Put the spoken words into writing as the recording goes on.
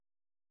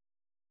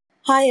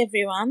Hi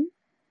everyone.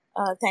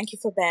 Thank you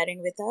for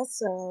bearing with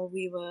us.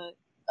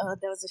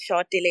 There was a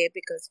short delay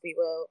because we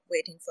were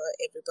waiting for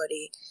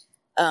everybody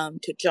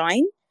to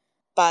join,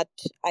 but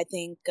I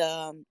think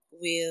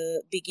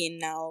we'll begin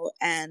now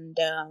and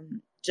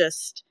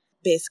just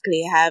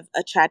basically have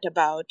a chat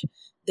about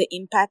the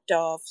impact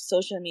of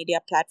social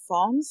media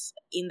platforms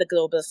in the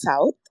global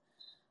south.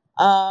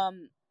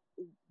 Um,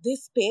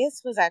 this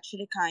space was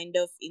actually kind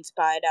of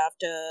inspired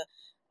after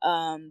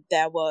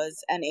there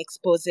was an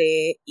expose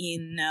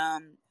in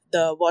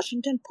the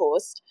Washington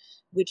Post,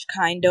 which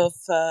kind of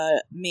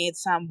made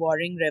some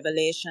worrying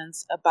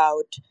revelations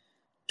about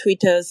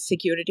Twitter's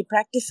security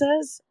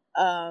practices.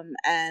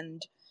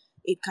 And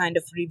it kind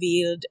of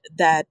revealed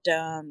that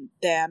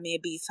there may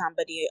be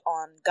somebody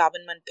on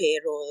government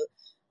payroll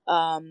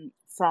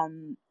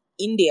from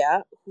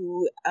India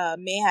who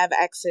may have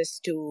access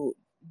to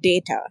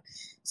data.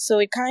 So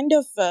it kind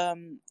of,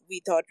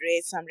 we thought,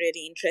 raised some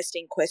really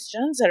interesting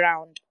questions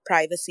around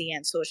privacy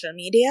and social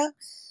media.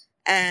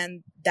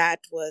 And that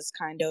was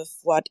kind of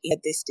what in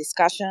this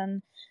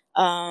discussion.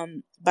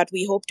 But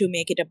we hope to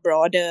make it a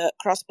broader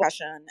cross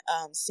discussion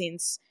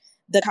since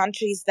the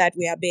countries that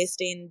we are based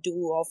in do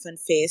often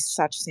face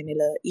such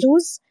similar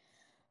issues.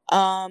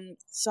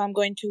 So I'm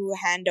going to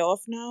hand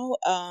off now.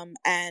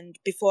 And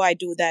before I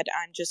do that,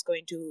 I'm just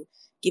going to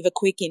give a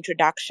quick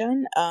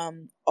introduction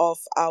of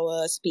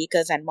our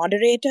speakers and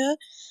moderator.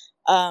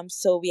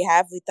 So we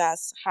have with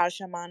us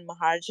Harshaman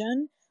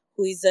Maharjan,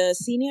 who is a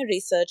senior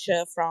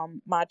researcher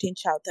from Martin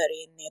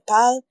Chowdhury in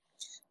Nepal.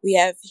 We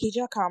have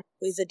Hija Kam,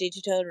 who is a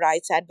digital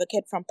rights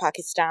advocate from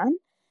Pakistan.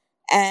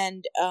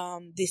 And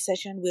this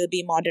session will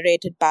be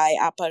moderated by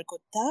Apar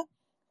Gupta,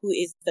 who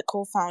is the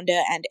co founder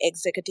and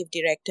executive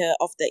director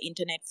of the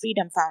Internet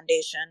Freedom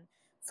Foundation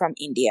from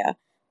India.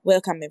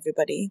 Welcome,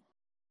 everybody.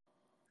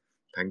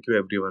 Thank you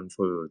everyone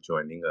for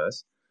joining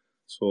us.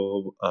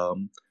 So,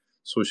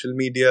 social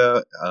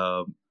media,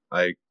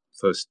 I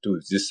first to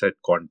just set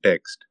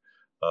context,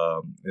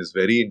 is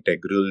very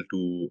integral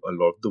to a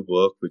lot of the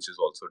work which is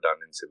also done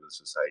in civil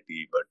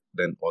society, but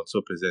then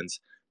also presents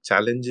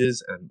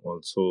challenges and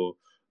also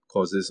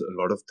causes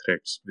a lot of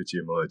threats which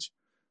emerge.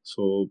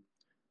 So,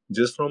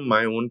 just from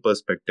my own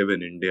perspective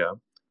in India,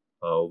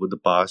 over the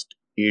past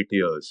 8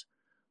 years,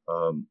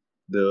 um,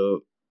 the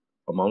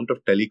amount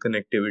of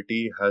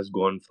teleconnectivity has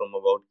gone from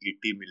about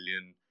 80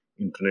 million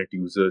internet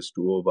users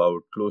to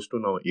about close to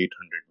now 800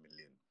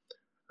 million.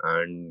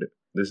 And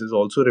this is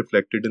also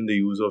reflected in the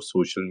use of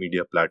social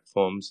media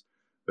platforms,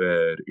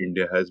 where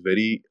India has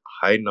very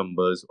high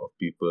numbers of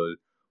people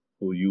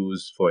who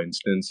use, for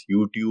instance,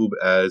 YouTube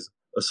as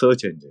a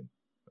search engine.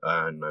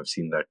 And I've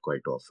seen that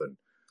quite often.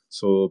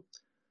 So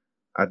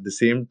at the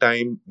same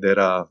time, there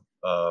are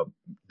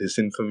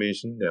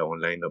disinformation, there are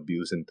online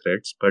abuse and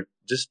threats. But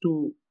just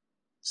to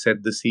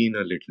set the scene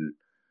a little,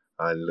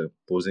 I'll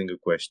posing a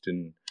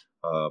question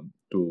to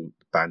the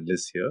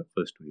panelists here,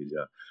 first to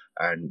Hija.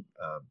 And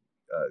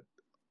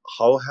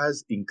how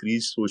has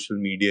increased social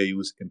media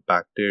use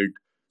impacted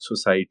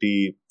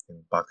society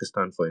in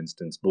Pakistan, for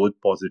instance, both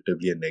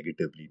positively and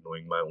negatively,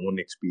 knowing my own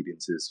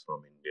experiences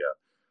from India?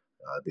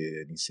 Are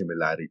there any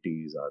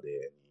similarities? Are there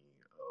any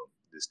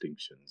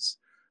distinctions?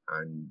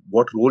 And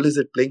what role is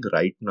it playing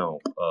right now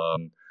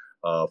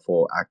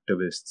for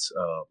activists,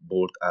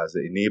 both as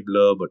an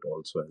enabler but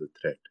also as a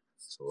threat?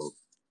 So,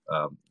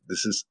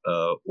 this is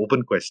an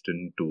open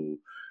question to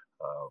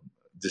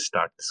just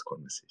start this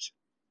conversation.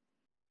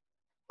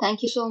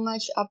 Thank you so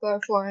much, Upper,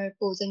 for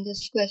posing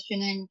this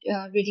question, and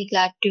really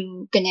glad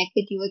to connect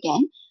with you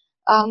again.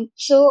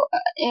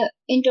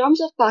 In terms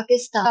of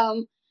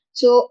Pakistan,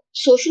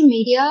 social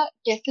media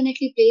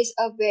definitely plays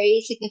a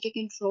very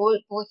significant role,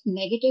 both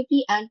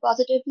negatively and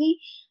positively.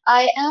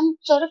 I am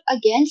sort of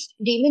against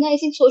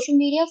demonizing social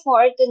media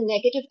for the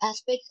negative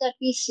aspects that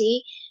we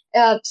see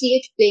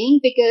it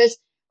playing, because,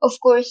 of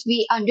course,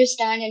 we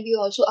understand and we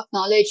also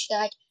acknowledge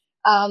that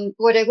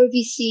whatever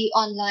we see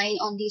online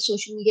on these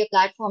social media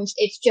platforms,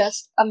 it's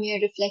just a mere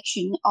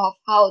reflection of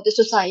how the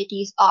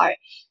societies are.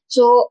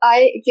 So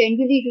I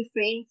generally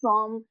refrain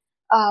from,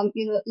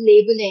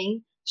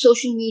 labeling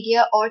social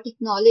media or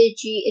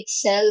technology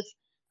itself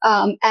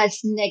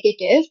as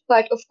negative.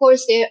 But of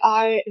course, there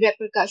are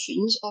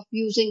repercussions of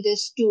using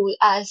this tool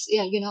as,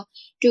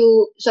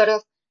 to sort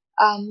of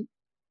um,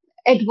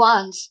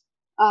 advance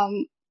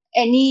um,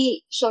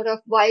 any sort of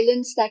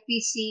violence that we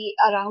see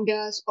around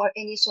us, or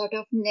any sort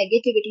of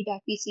negativity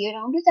that we see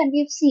around us. And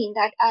we've seen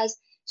that as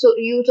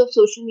use of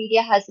social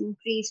media has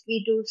increased,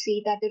 we do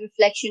see that the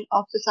reflection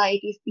of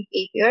society's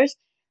behaviors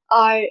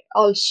are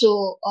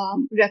also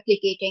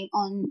replicating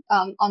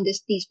on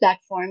these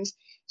platforms.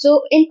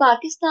 So in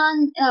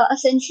Pakistan,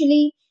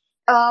 essentially,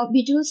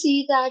 we do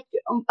see that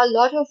a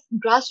lot of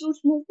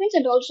grassroots movements,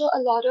 and also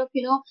a lot of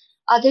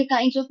other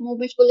kinds of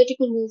movements,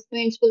 political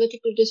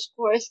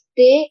discourse,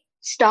 they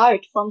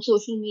start from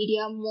social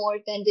media more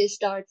than they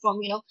start from,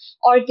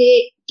 or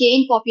they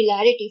gain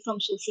popularity from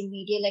social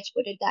media, let's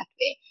put it that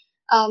way.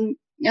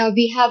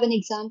 we have an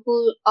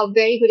example, a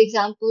very good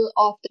example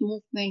of the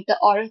movement, the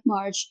Aurat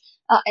March,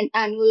 an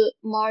annual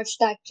march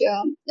that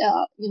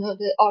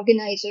the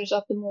organizers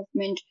of the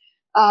movement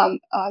um,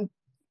 uh,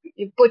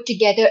 put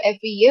together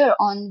every year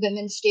on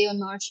Women's Day on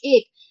March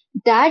 8th.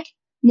 That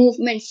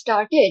movement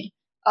started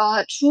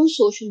through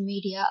social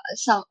media.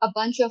 A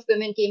bunch of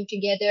women came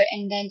together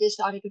and then they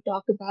started to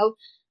talk about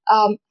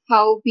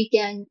how we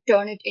can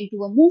turn it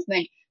into a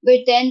movement.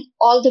 But then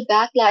all the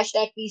backlash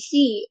that we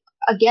see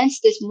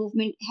against this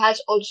movement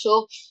has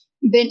also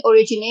been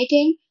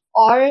originating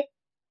or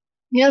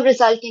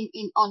resulting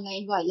in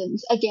online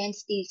violence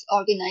against these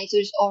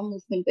organizers or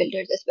movement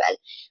builders as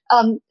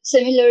well.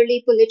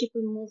 Similarly,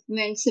 political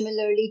movements,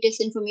 similarly,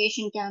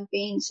 disinformation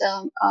campaigns.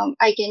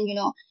 I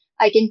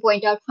can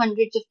point out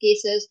hundreds of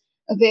cases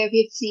where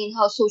we've seen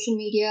how social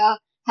media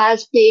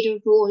has played a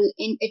role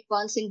in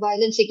advancing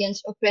violence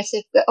against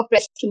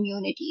oppressed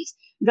communities.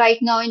 Right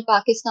now in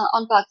Pakistan,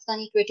 on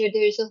Pakistani Twitter,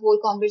 there is a whole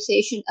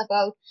conversation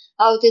about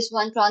how this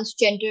one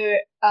transgender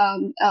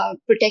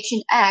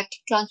protection act,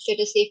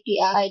 transgender safety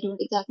act, I don't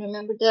exactly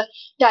remember the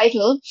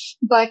title,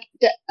 but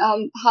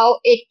how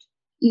it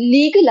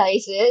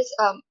legalizes.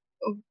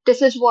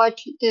 This is what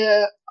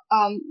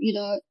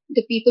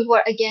the people who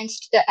are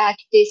against the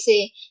act, they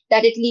say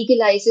that it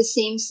legalizes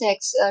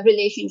same-sex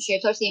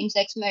relationships or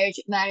same-sex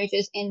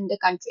marriages in the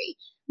country,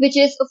 which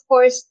is of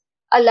course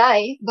a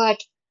lie.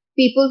 But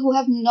people who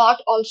have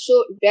not also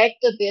read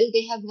the bill,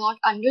 they have not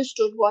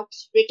understood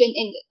what's written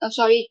in,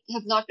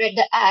 have not read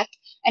the act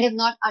and have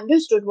not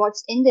understood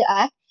what's in the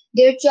act.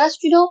 They're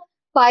just,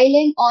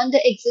 piling on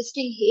the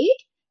existing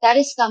hate that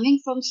is coming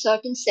from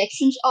certain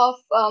sections of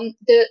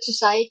the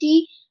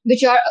society,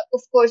 which are,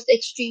 of course, the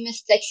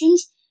extremist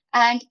sections.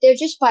 And they're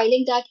just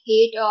piling that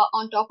hate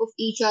on top of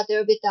each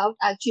other without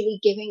actually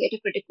giving it a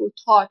critical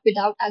thought,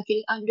 without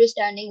actually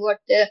understanding what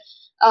the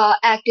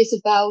act is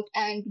about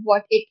and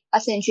what it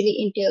essentially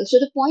entails. So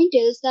the point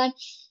is that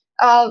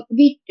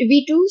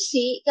we do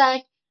see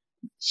that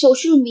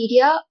social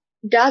media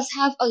does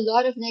have a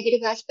lot of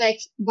negative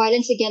aspects: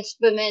 violence against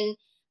women,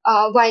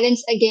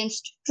 violence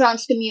against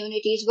trans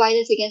communities,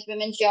 violence against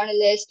women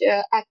journalists,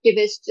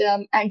 activists,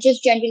 and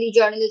just generally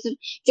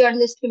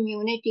journalist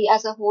community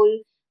as a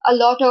whole. A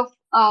lot of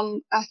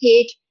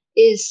hate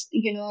is,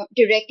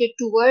 directed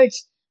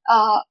towards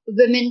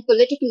women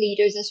political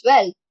leaders as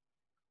well.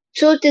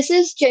 So this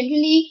is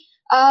generally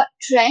a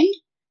trend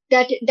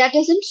that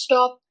doesn't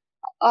stop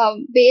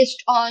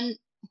based on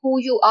who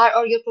you are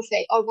or your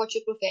or what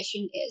your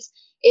profession is.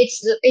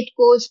 It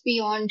goes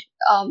beyond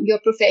your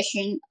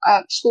profession.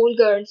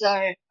 Schoolgirls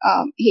are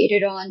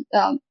hated on.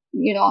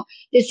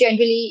 It's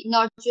generally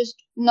not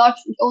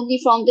only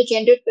from the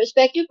gender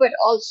perspective, but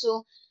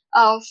also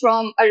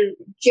from a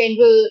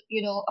general,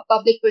 a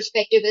public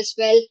perspective as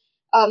well.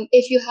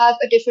 If you have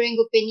a differing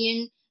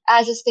opinion,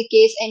 as is the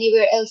case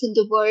anywhere else in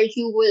the world,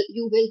 you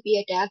will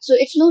be attacked. So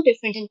it's no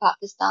different in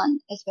Pakistan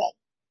as well.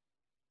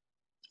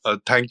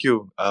 Thank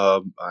you.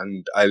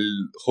 And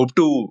I'll hope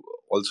to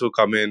also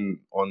come in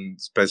on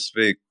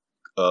specific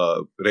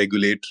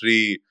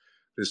regulatory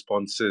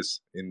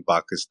responses in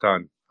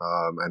Pakistan,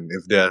 and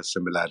if there are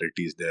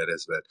similarities there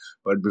as well.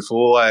 But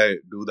before I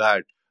do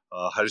that,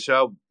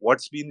 Harsha,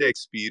 what's been the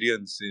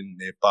experience in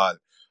Nepal?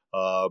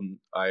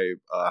 I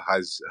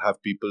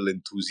have people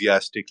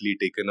enthusiastically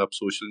taken up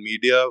social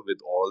media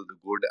with all the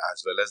good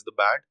as well as the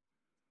bad.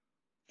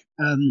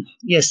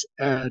 Yes,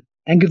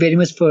 thank you very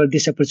much for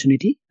this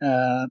opportunity.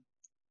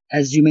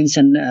 As you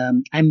mentioned,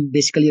 I'm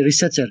basically a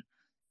researcher,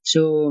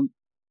 so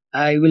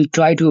I will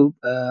try to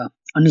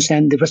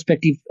understand the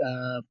perspective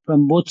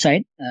from both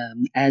sides.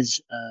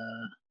 As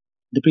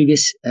the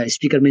previous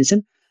speaker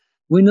mentioned,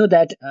 we know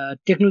that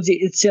technology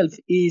itself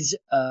is,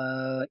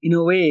 in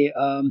a way,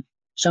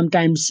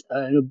 sometimes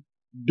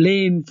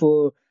blamed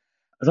for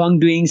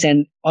wrongdoings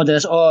and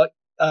others, or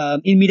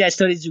in media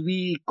studies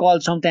we call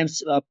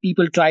sometimes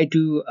people try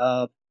to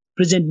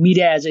present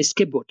media as a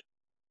scapegoat.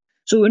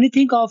 So when you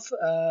think of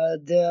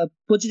the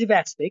positive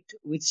aspect,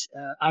 which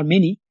are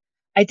many,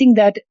 I think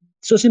that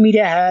social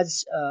media have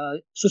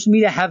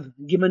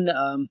given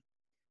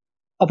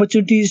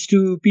opportunities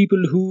to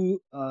people who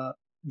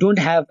don't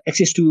have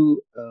access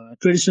to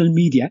traditional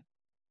media.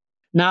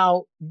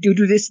 Now, due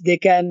to this, they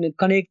can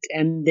connect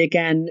and they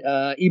can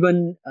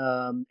even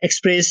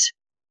express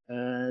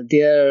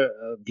their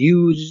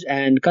views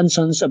and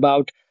concerns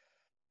about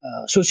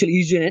social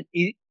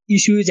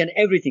issues and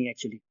everything.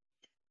 Actually,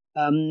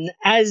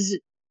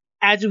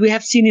 as we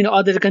have seen in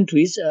other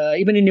countries,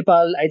 even in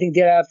Nepal, I think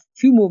there are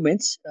few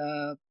movements,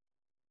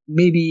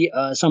 maybe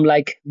some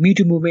like Me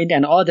Too movement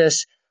and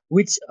others,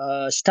 which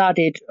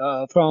started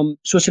from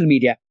social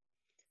media.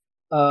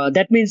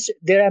 That means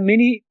there are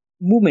many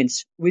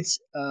movements which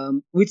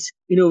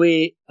in a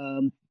way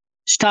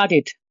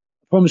started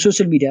from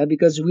social media,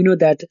 because we know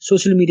that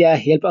social media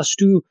help us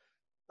to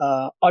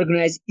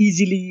organize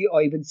easily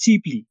or even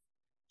cheaply.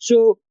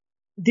 So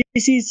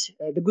this is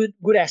the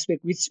good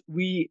aspect which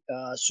we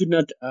should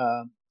not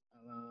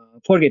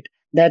forget,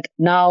 that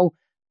now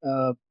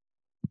uh,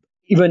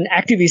 even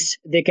activists,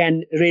 they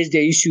can raise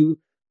their issue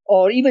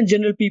or even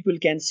general people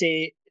can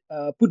say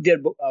put their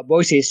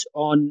voices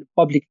on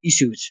public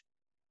issues.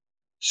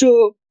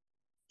 So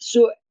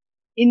so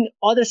in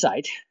other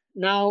side,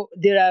 now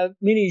there are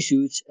many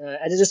issues.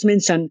 As I just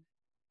mentioned,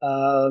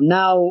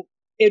 now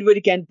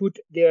everybody can put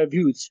their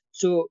views.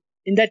 So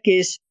in that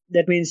case,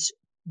 that means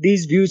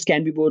these views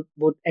can be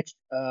both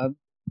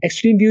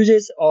extreme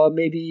views or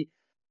maybe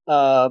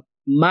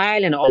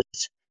mild and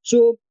others.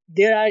 So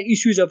there are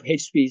issues of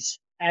hate speech,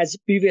 as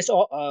previous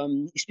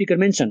speaker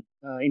mentioned.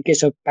 In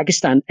case of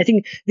Pakistan, I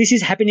think this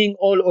is happening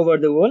all over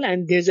the world,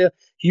 and there's a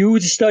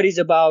huge studies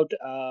about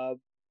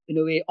in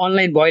a way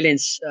online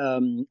violence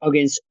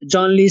against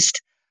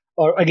journalists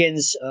or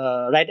against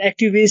right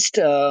activists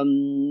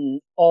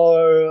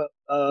or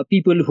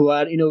people who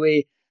are in a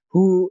way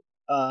who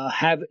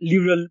have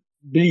liberal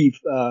belief.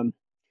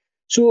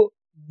 So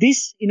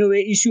this in a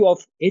way issue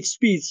of hate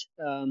speech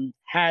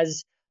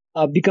has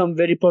become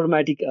very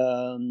problematic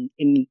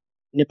in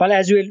Nepal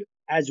as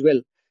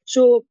well.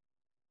 So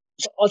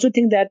also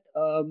think that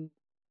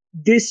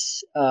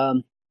this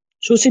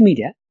social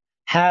media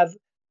have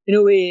in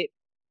a way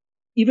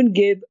even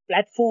gave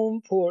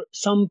platform for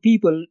some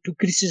people to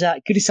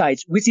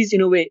criticize, which is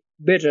in a way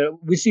better,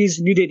 which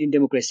is needed in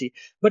democracy.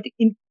 But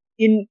in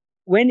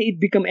when it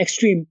become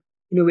extreme,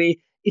 in a way,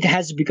 it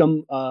has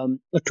become a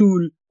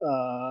tool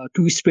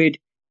to spread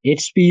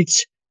hate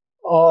speech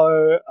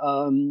or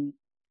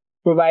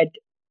provide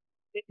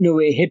in a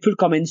way hateful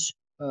comments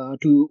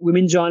to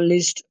women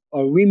journalists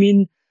or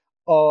women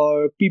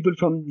or people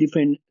from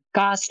different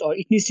caste or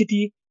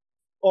ethnicity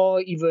or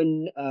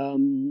even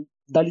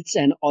Dalits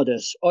and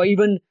others, or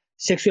even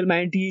sexual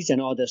minorities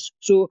and others.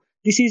 So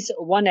this is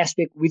one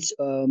aspect which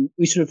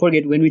we should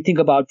forget when we think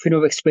about freedom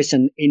of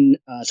expression in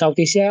South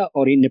Asia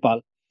or in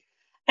Nepal.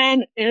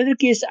 And another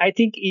case I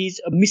think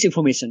is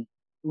misinformation,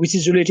 which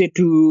is related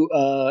to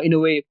in a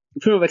way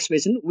freedom of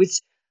expression, which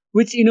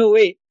in a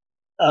way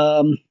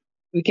um,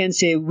 we can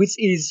say which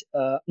is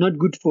not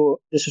good for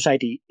the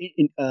society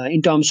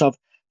in terms of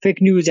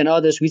fake news and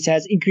others, which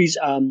has increased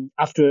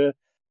after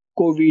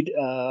COVID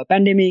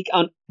pandemic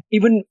and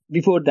even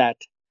before that.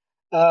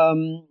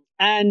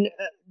 And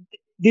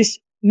this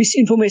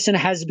misinformation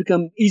has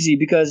become easy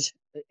because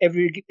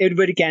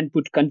everybody can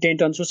put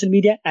content on social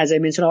media, as I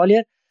mentioned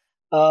earlier.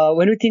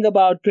 When we think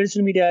about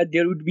traditional media,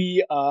 there would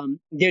be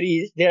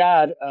there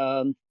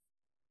are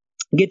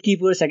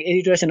gatekeepers like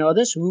editors and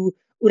others who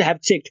would have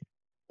checked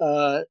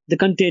the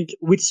content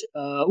which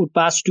would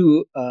pass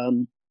to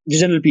the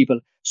general people.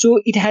 So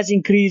it has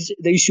increased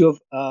the issue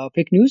of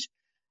fake news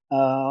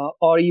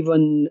or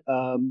even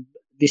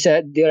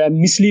there are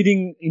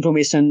misleading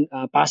information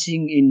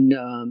passing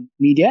in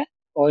media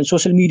or in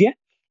social media.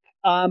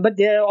 But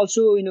there are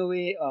also, in a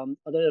way,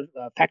 other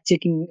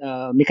fact-checking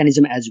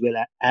mechanism as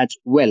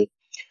well.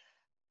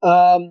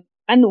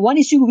 And one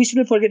issue we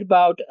shouldn't forget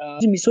about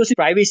is social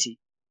privacy.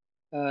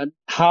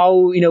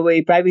 How, in a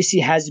way, privacy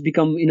has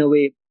become, in a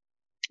way,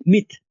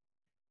 myth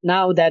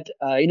now that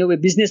in a way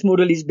business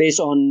model is based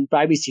on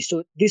privacy.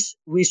 So this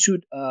we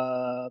should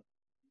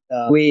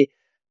way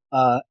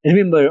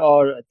remember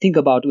or think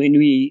about when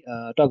we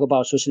talk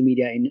about social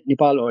media in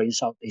Nepal or in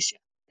South Asia.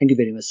 Thank you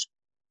very much.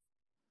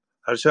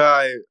 Harsha,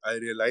 I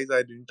realize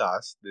I didn't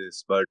ask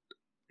this, but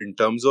in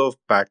terms of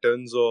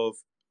patterns of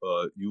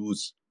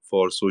use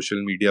for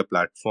social media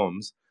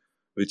platforms,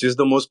 which is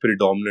the most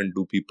predominant?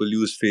 Do people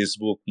use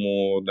Facebook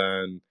more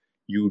than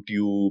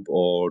YouTube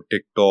or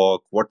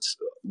TikTok? What's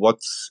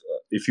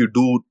if you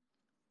do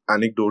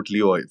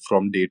anecdotally or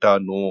from data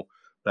know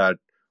that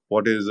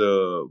what is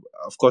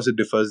of course it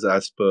differs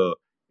as per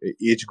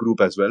age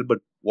group as well, but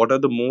what are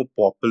the more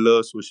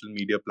popular social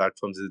media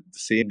platforms? Is it the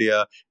same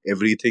India?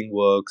 Everything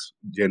works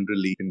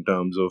generally in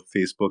terms of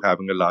Facebook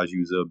having a large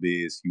user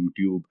base,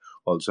 YouTube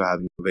also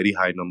having a very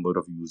high number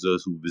of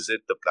users who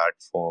visit the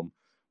platform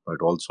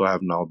but also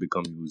have now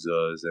become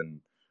users, and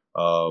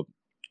uh,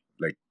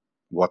 like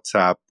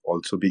WhatsApp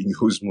also being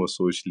used more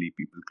socially,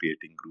 people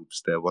creating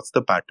groups there. What's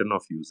the pattern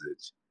of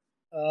usage?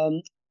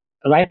 Um,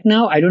 right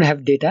now, I don't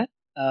have data,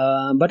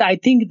 but I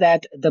think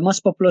that the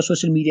most popular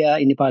social media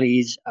in Nepal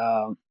is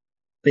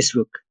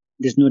Facebook.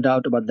 There's no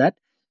doubt about that.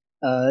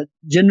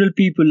 General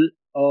people,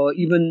 or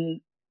even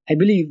I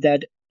believe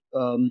that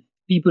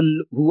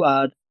people who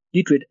are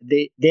literate,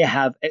 they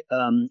have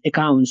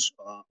accounts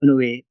in a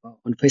way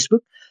on Facebook.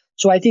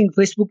 So I think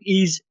Facebook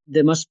is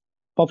the most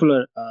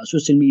popular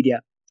social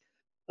media.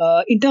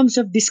 In terms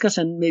of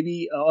discussion,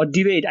 maybe or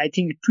debate, I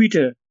think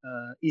Twitter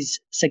is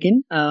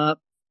second.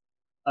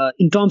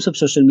 In terms of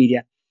social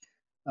media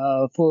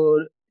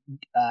for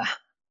uh,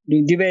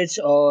 doing debates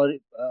or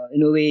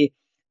in a way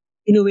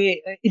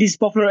it is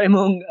popular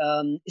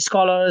among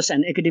scholars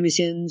and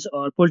academicians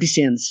or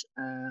politicians,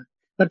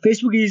 but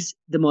Facebook is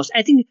the most,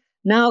 I think.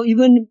 Now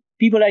even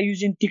people are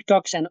using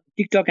TikTok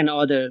and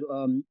other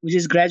which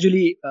is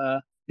gradually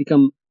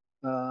become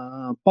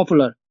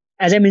popular.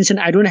 As I mentioned,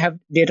 I don't have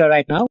data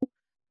right now,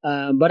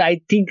 but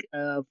I think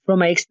from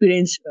my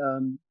experience,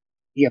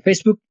 yeah,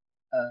 Facebook.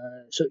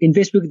 So in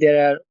Facebook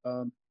there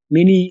are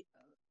many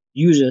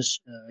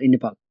users in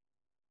Nepal.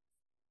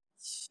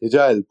 Ija,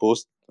 I'll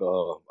post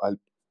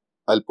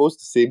I'll pose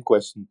the same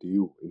question to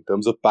you in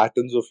terms of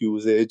patterns of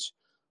usage,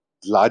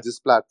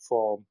 largest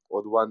platform,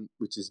 or the one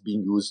which is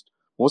being used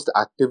most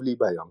actively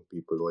by young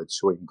people, or it's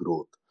showing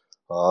growth.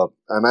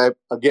 And I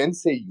again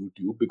say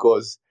YouTube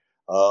because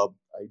I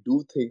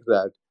do think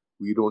that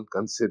we don't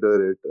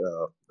consider it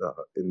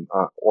in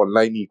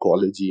online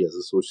ecology as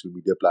a social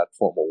media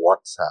platform or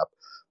WhatsApp.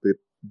 It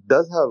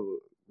does have a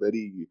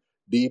very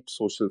deep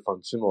social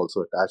function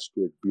also attached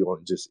to it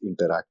beyond just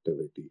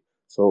interactivity.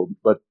 So,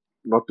 but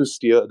not to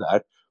steer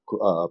that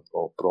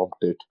or prompt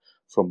it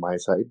from my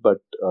side, but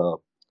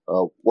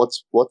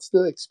what's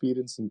the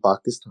experience in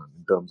Pakistan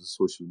in terms of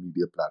social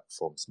media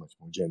platforms, much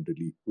more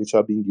generally, which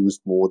are being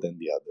used more than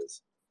the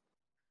others?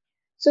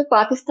 So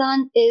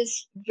Pakistan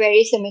is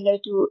very similar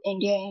to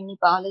India and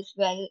Nepal as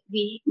well.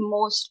 We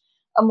most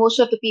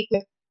of the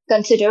people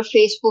consider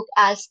Facebook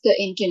as the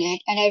internet.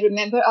 And I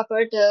remember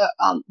about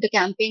the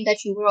campaign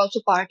that you were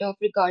also part of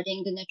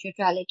regarding the net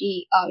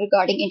neutrality,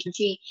 regarding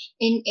internet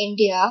in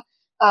India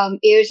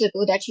years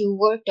ago that you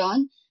worked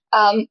on.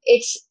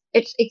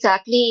 It's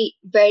exactly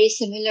very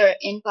similar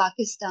in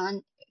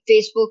Pakistan.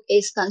 Facebook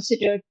is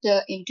considered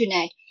the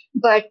internet,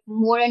 but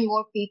more and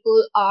more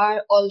people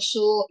are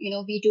also,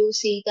 we do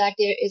see that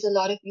there is a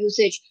lot of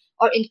usage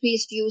or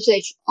increased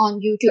usage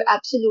on YouTube.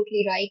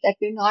 Absolutely right, that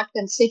we're not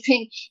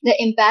considering the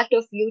impact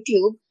of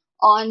YouTube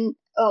on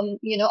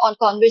on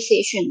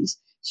conversations.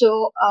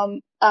 So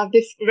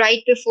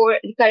right before,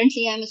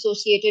 currently I'm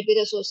associated with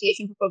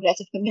Association for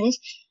Progressive Communities,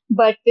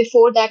 but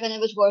before that, when I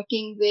was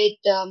working with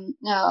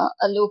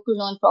a local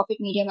non-profit,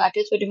 Media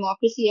Matters for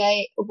Democracy,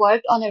 I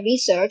worked on a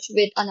research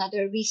with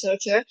another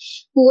researcher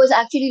who was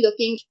actually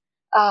looking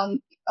um,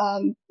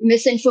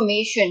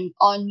 misinformation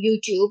on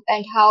YouTube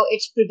and how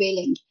it's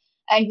prevalent.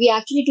 And we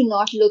actually do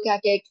not look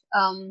at it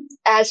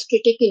as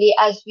critically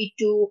as we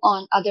do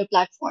on other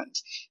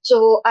platforms.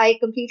 So I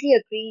completely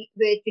agree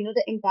with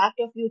the impact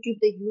of YouTube,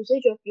 the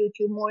usage of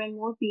YouTube. More and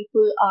more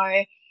people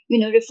are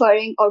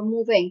referring or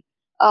moving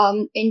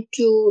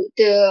into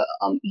the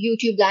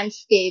YouTube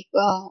landscape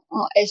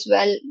as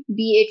well,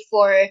 be it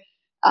for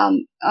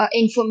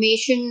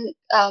information,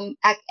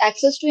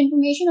 access to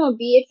information, or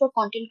be it for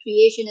content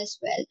creation as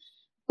well.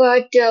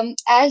 But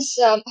as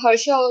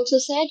Harsha also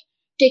said,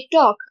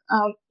 TikTok,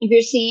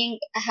 we're seeing,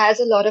 has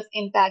a lot of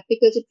impact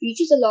because it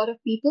reaches a lot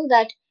of people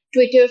that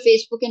Twitter,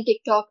 Facebook, and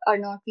TikTok are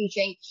not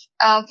reaching.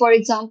 For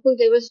example,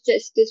 there was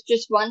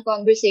just one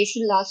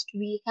conversation last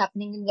week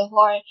happening in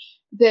Lahore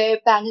where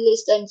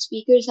panelists and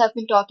speakers have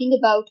been talking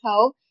about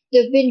how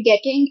they've been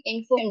getting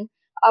information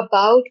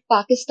about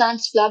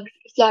Pakistan's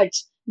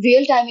floods,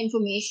 real time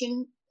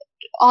information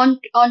on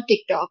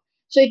TikTok.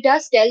 So it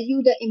does tell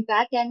you the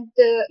impact and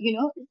the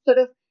sort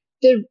of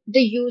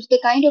the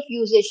kind of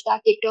usage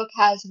that TikTok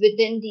has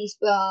within these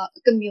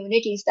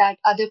communities that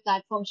other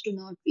platforms do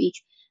not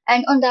reach.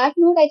 And on that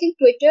note, I think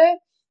Twitter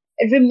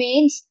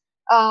remains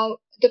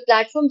the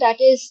platform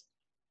that is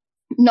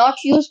not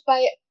used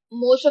by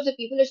most of the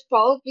people. It's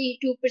probably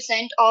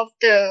 2% of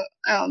the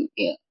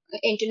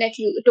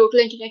total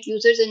internet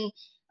users in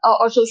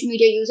or social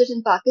media users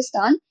in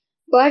Pakistan.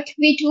 But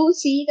we do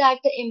see that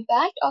the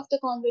impact of the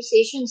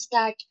conversations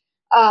that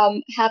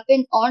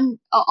happen on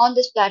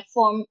this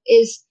platform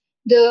is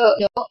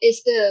the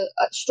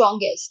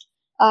strongest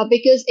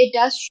because it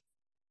does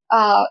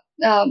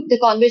the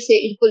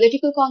conversation,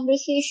 political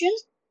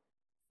conversations,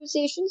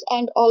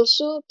 and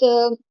also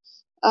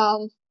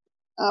um,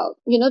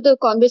 the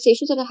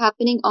conversations that are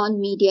happening on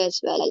media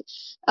as well.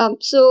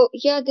 So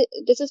yeah,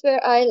 this is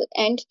where I'll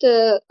end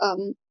the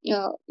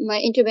my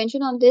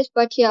intervention on this.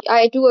 But yeah,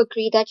 I do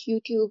agree that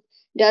YouTube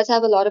does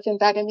have a lot of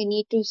impact, and we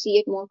need to see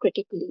it more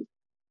critically.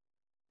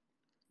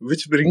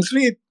 Which brings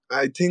me,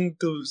 I think,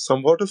 to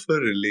somewhat of a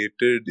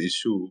related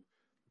issue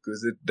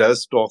because it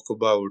does talk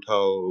about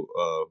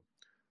uh,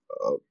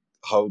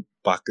 how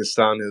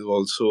Pakistan is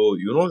also,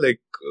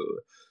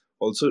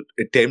 also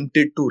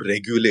attempted to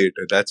regulate.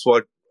 That's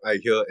what I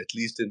hear, at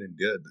least in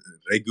India,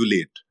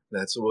 regulate.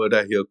 That's a word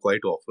I hear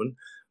quite often.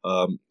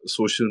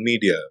 Social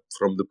media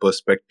from the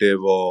perspective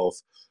of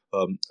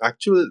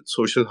actual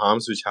social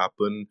harms which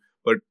happen,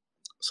 but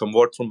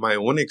somewhat from my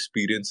own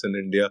experience in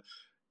India,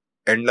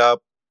 end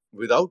up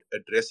without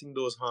addressing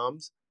those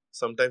harms,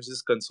 sometimes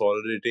just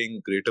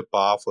consolidating greater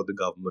power for the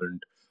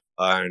government.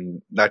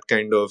 And that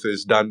kind of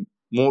is done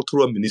more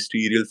through a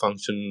ministerial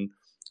function,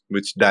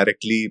 which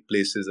directly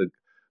places a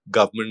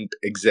government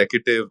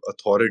executive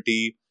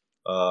authority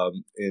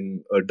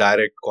in a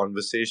direct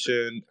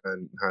conversation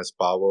and has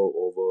power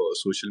over a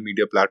social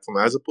media platform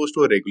as opposed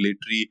to a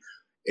regulatory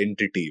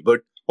entity.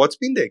 But what's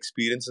been the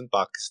experience in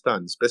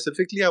Pakistan?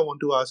 Specifically, I want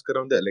to ask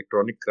around the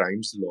electronic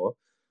crimes law,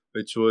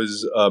 which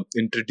was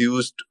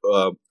introduced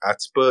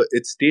as per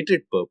its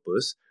stated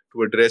purpose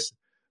to address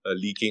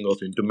leaking of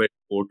intimate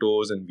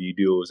photos and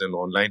videos and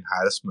online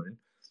harassment.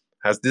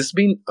 Has this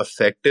been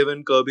effective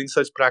in curbing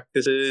such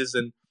practices?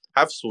 And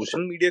have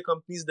social media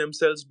companies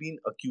themselves been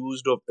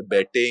accused of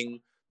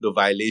abetting the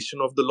violation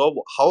of the law?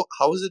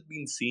 How has it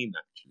been seen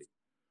actually?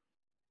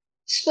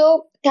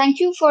 So thank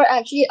you for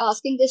actually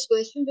asking this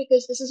question,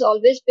 because this has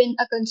always been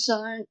a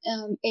concern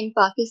in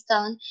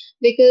Pakistan.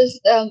 Because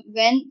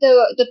when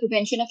the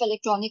Prevention of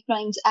Electronic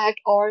Crimes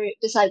Act, or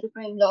the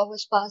Cybercrime Law,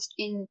 was passed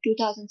in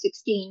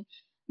 2016,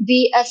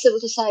 we as civil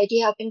society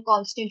have been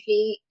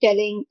constantly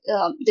telling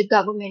the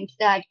government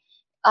that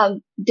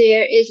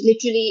there is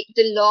literally,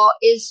 the law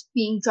is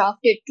being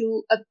drafted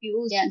to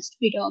abuse against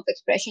freedom of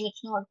expression.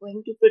 It's not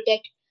going to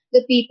protect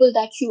the people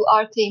that you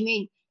are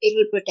claiming it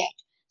will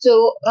protect.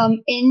 So,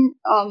 in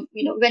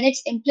when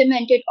it's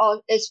implemented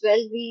all as well,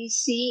 we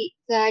see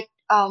that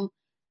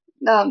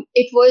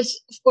it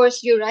was, of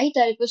course, you're right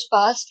that it was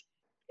passed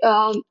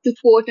to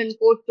quote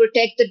unquote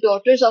protect the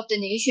daughters of the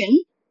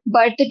nation,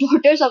 but the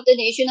daughters of the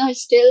nation are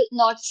still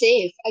not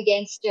safe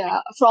against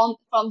from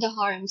the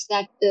harms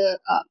that the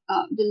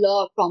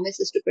law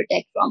promises to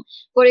protect from.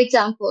 For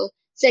example,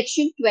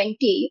 Section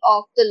 20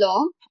 of the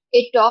law,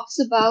 it talks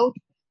about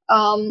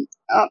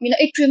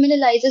it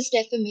criminalizes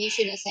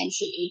defamation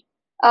essentially,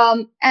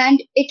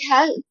 and it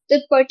has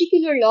the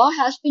particular law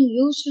has been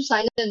used to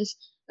silence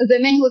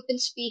women who have been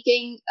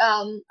speaking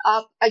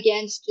up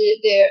against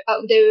their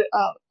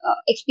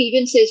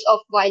experiences of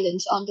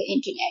violence on the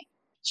internet.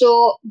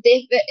 So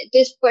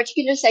this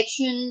particular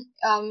section,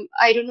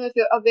 I don't know if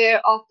you're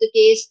aware of the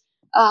case.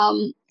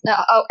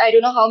 I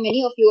don't know how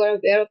many of you are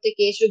aware of the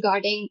case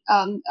regarding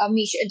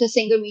the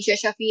singer Misha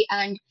Shafi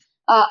and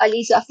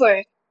Ali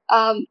Zafar.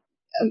 Um,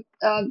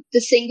 the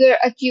singer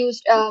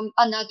accused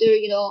another,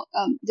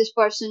 this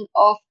person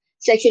of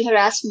sexual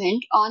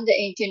harassment on the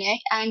internet,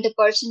 and the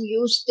person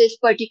used this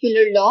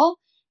particular law,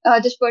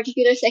 this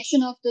particular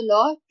section of the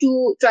law,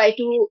 to try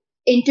to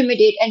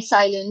intimidate and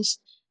silence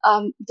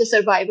the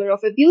survivor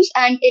of abuse.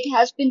 And it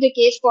has been the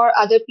case for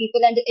other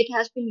people, and it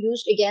has been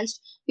used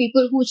against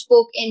people who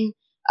spoke in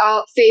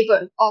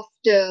favor of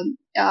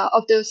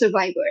the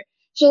survivor.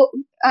 So,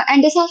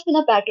 and this has been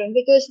a pattern,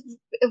 because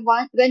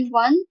when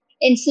one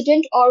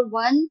incident or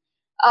one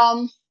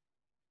um,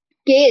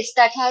 case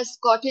that has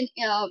gotten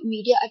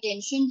media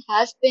attention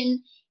has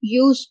been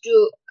used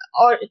to,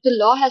 or the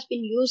law has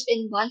been used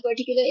in one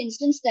particular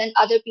instance, then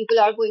other people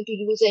are going to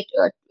use it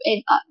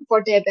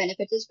for their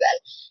benefit as well.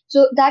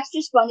 So that's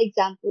just one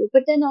example.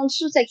 But then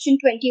also Section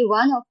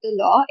 21 of the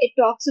law, it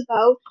talks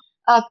about,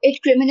 it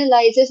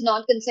criminalizes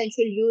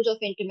non-consensual use of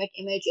intimate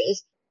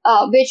images,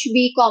 which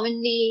we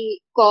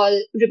commonly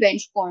call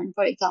revenge porn,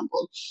 for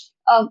example.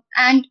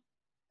 And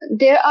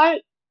there are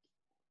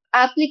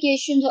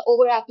applications or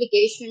over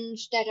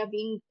applications that are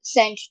being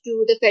sent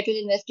to the Federal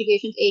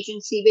Investigations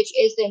Agency, which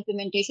is the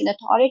implementation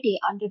authority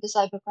under the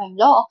cybercrime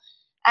law.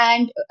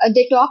 And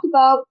they talk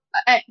about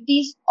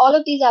these all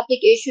of these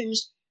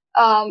applications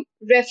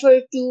refer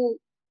to,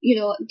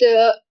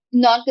 the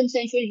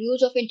non-consensual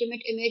use of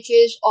intimate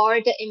images, or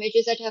the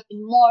images that have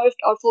been morphed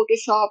or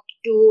photoshopped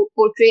to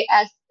portray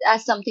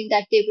as something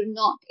that they were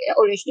not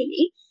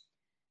originally.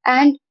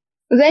 And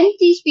when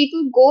these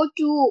people go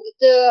to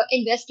the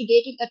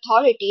investigating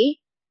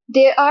authority,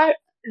 they are,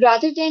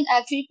 rather than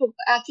actually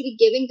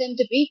giving them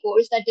the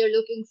recourse that they're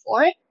looking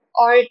for,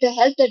 or the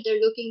help that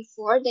they're looking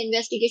for, the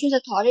investigations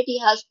authority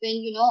has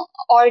been,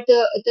 or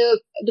the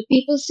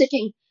people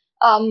sitting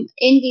in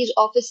these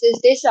offices,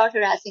 they start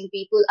harassing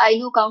people. I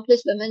know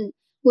countless women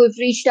who have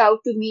reached out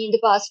to me in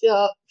the past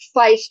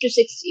 5 to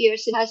 6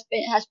 years since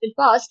has been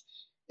passed,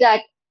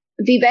 that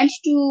we went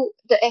to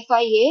the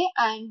FIA,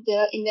 and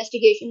the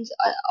investigations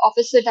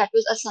officer that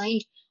was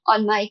assigned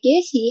on my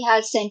case, he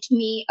has sent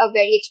me a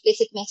very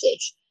explicit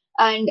message,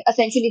 and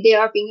essentially they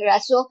are being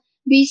harassed. So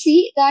we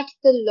see that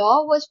the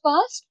law was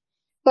passed,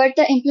 but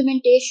the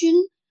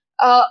implementation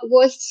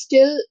was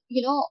still,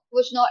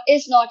 was not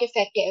is not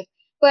effective.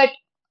 But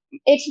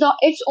it's not.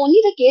 It's only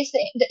the case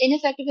that the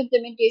ineffective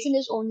implementation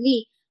is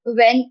only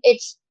when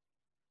it's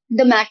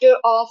the matter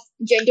of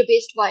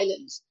gender-based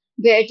violence,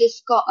 where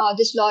this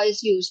law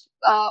is used.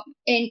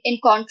 In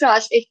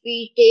contrast, if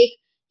we take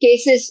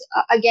cases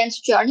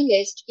against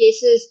journalists,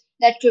 cases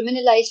that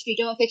criminalize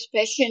freedom of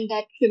expression,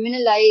 that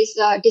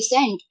criminalize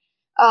dissent,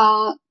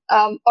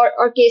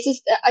 or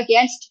cases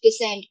against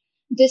dissent,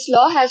 this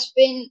law has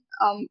been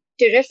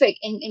terrific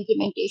in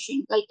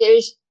implementation. Like, there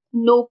is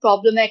no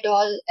problem at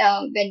all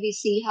when we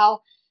see how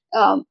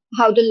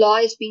the law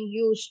is being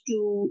used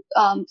to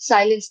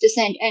silence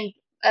dissent. And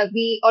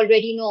we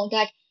already know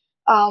that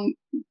um,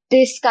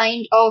 this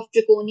kind of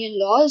draconian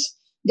laws,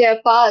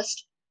 they're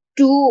passed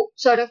to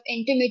sort of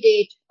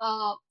intimidate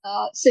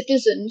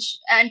citizens,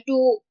 and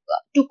to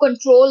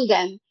control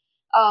them,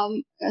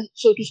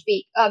 so to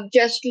speak,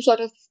 just to sort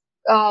of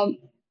um,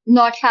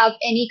 not have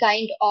any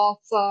kind of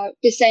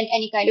dissent,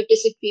 any kind of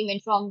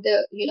disagreement from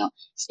the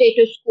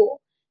status quo.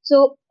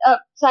 So,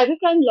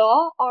 cybercrime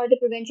law, or the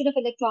Prevention of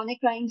Electronic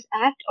Crimes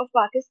Act of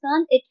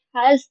Pakistan, it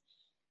has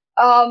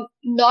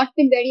not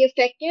been very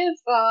effective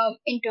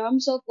in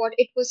terms of what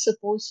it was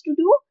supposed to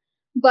do.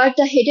 But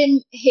the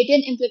hidden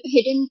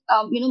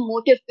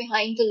motive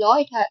behind the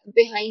law,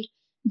 behind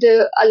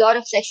the a lot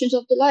of sections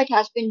of the law, it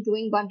has been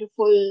doing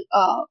wonderful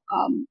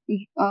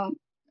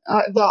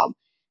job.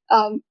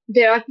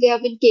 There have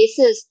been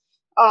cases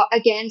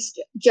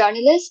against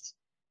journalists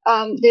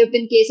there have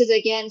been cases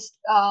against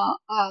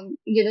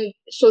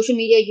social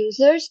media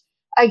users,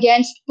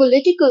 against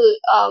political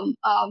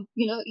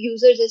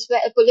users as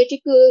well,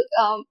 political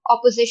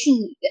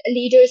opposition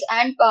leaders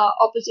and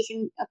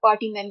opposition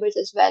party members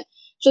as well.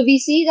 So we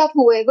see that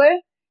whoever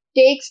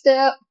takes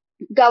the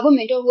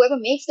government, or whoever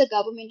makes the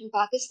government in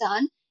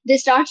Pakistan, they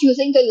start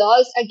using the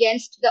laws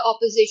against the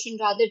opposition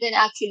rather than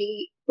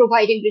actually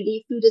providing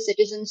relief to the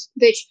citizens,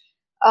 which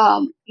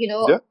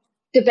Yeah.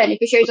 the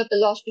beneficiaries of the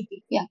laws should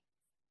be. Yeah.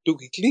 To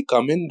quickly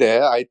come in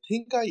there, I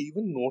think I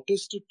even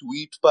noticed a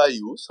tweet by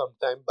you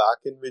sometime back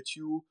in which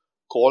you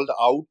called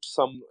out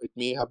it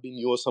may have been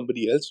you or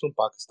somebody else from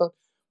Pakistan,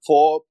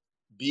 for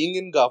being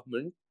in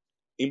government,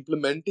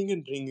 implementing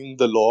and bringing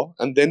the law,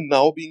 and then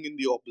now being in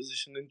the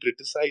opposition and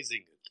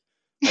criticizing it.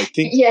 I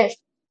think, Yes.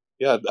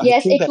 yeah, I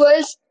Yes, think it that,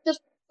 was the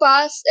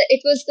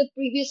it was the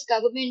previous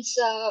government's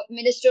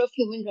Minister of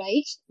Human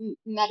Rights,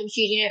 Madam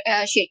Shiri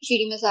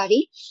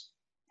Masari,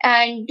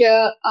 and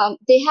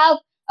they have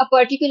a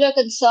particular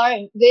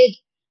concern with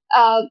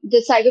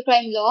the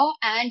cybercrime law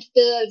and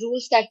the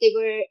rules that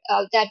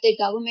that the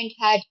government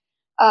had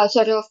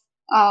sort of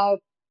uh,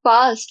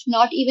 passed,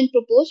 not even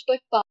proposed but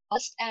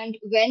passed, and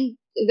when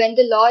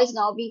the law is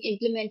now being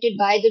implemented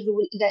by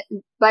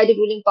by the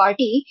ruling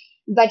party,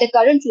 by the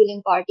current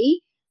ruling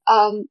party,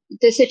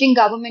 the sitting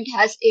government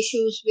has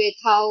issues with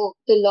how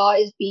the law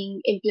is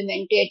being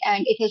implemented,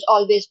 and it has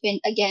always been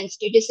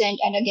against dissent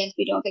and against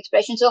freedom of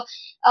expression. So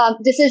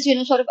this is,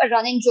 sort of a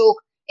running joke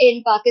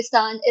in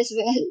Pakistan as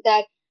well,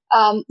 that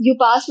you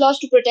pass laws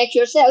to protect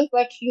yourself,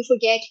 but you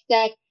forget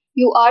that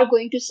you are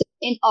going to sit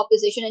in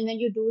opposition, and when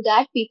you do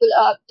that, people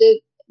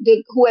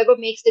the whoever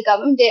makes the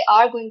government, they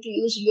are going to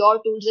use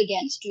your tools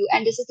against you,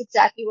 and this is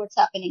exactly what's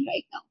happening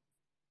right now.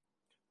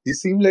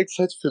 these seem like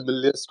such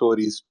familiar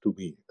stories to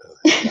me.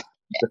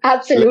 Let me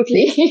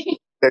Absolutely.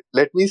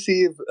 let me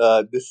see if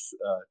this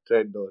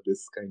trend or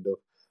this kind of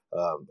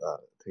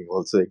thing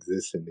also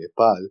exists in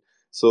Nepal.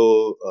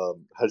 So,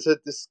 Harshad,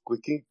 just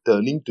quickly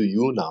turning to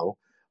you now,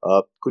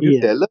 could you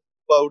Yeah. tell us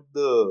about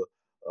the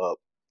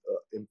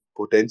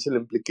potential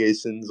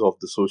implications of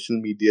the social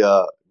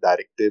media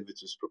directive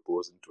which was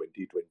proposed in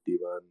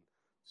 2021,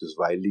 which is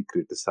widely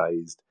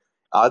criticized?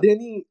 Are there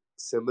any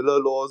similar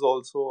laws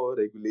also or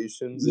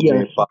regulations in Yeah.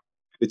 Nepal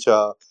which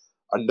are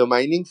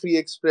undermining free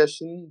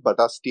expression but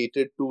are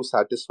stated to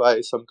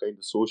satisfy some kind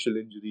of social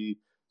injury,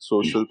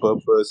 social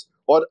purpose,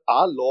 or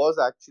are laws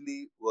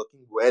actually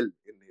working well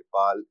in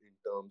Nepal in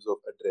terms of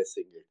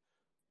addressing it?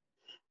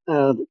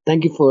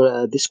 Thank you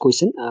for this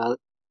question.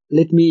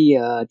 Let me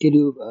tell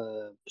you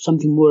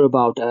something more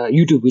about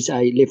YouTube, which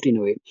I left in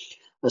a way.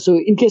 So,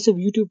 in case of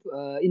YouTube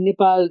in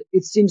Nepal,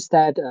 it seems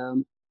that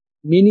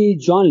many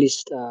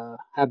journalists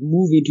have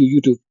moved into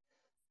YouTube.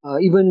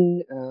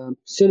 Even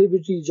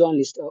celebrity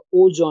journalists,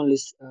 old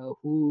journalists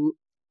who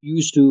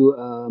used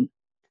to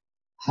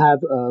have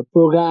a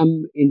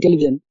program in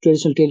television,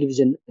 traditional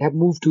television, have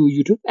moved to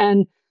YouTube.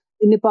 And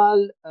in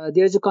Nepal,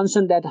 there is a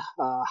concern that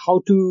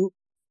how to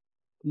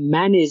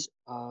manage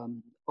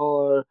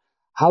or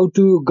how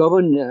to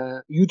govern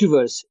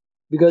YouTubers,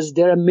 because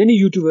there are many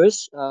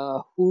YouTubers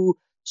who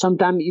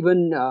sometimes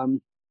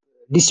even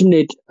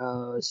disseminate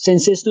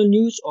sensational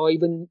news, or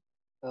even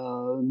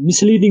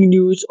misleading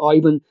news, or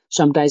even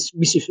sometimes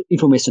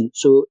misinformation.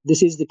 So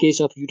this is the case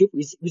of YouTube,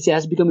 which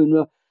has become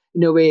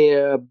in a way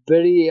a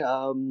very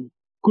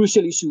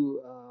crucial issue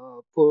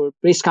for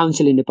press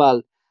council in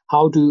Nepal,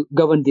 how to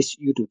govern these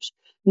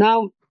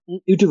Now,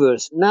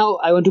 YouTubers. Now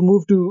I want to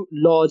move to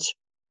laws.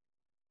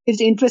 It's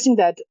interesting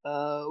that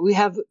we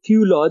have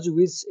few laws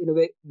which in a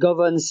way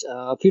governs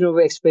freedom of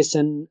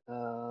expression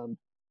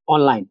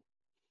online.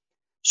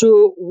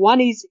 So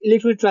one is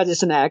Electronic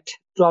Transaction Act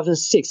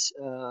 2006,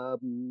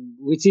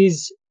 which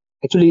is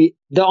actually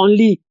the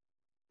only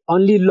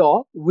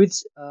law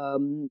which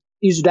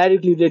is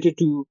directly related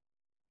to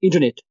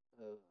internet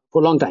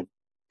for a long time.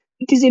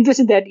 It is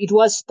interesting that it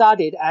was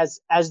started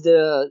as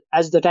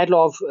the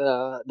title of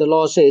the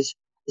law says,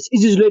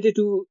 it is related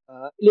to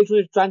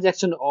electronic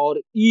transaction or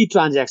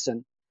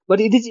e-transaction.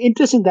 But it is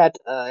interesting that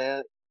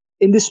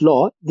in this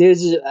law there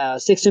is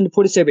section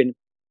 47,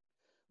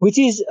 which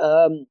is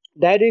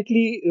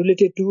directly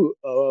related to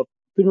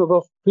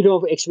freedom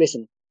of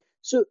expression.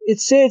 So it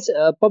says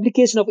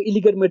publication of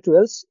illegal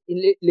materials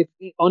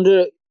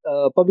under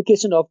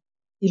publication of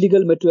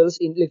illegal materials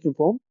in electronic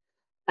form,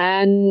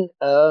 and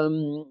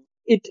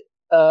it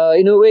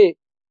in a way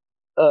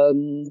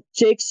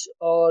checks,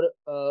 or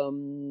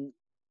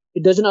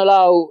it doesn't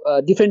allow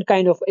different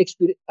kind of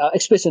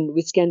expression,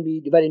 which can be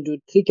divided into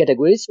three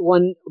categories.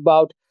 One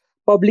about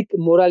public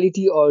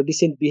morality or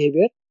decent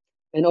behavior,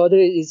 and other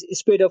is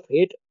spread of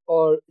hate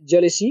or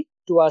jealousy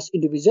towards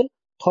individual.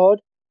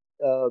 Third,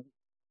 uh,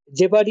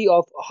 jeopardy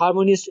of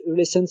harmonious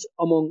relations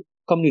among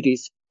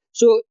communities.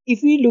 So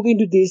if we look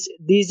into this,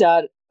 these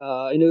are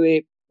in a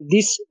way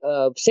this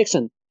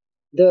section,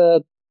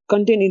 the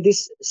content in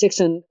this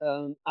section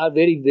are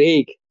very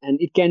vague,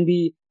 and it can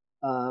be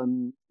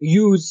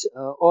used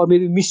or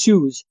maybe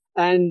misused.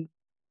 And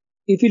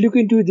if you look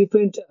into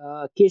different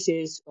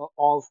cases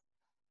of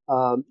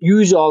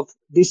use of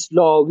this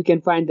law, we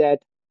can find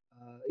that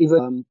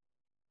even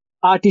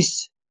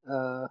artists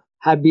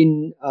have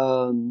been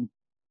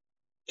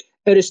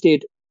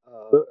arrested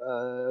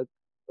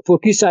for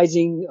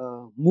criticizing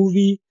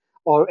movie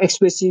or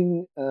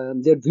expressing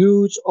their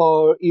views,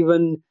 or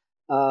even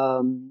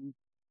um,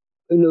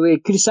 in a way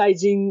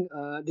criticizing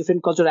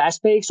different cultural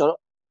aspects or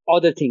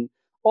other thing.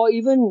 Or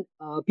even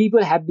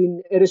people have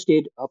been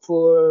arrested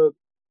for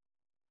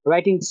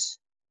writings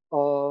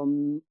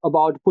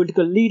about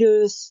political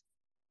leaders,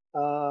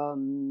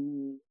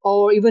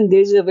 or even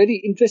there's a very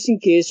interesting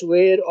case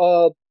where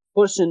a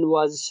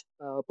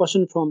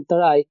person from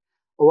Tarai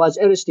was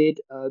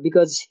arrested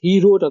because he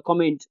wrote a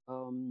comment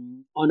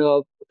on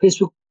a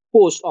Facebook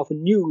post of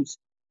news,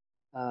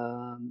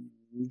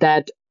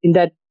 that in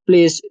that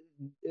place,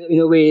 in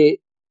a way,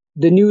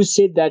 the news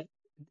said that,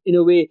 in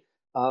a way,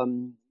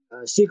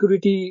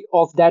 security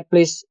of that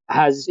place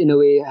has, in a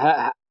way,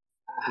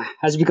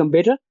 has become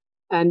better.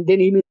 And then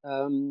he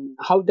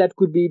how that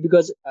could be,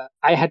 because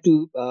I had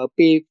to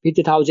pay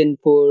 50,000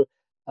 for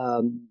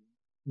um,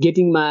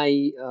 getting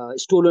my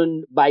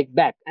stolen bike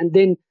back, and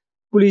then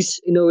police,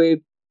 in a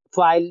way,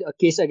 filed a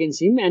case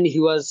against him and he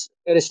was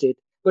arrested.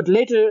 But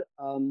later,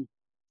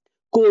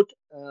 court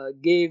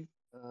gave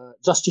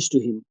justice to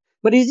him.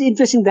 But it's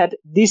interesting that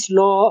this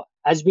law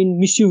has been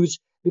misused,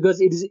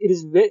 because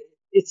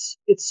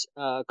its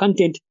um,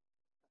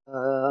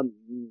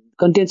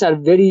 contents are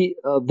very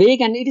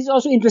vague. And it is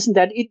also interesting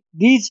that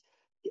these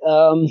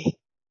um,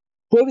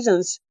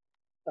 provisions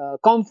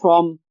come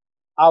from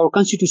our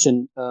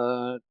constitution,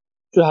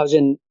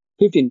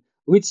 2015,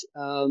 which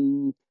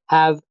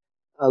has,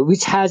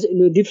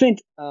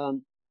 different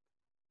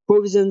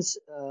provisions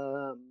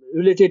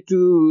related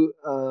to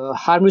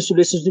harmonious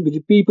relationship with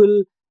the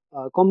people,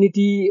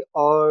 community,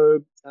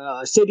 or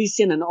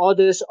sedition and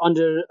others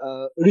under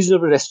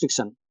reasonable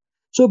restriction.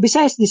 So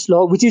besides this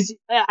law, which is,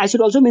 I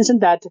should also mention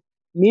that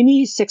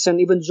many section,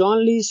 even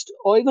journalists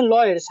or even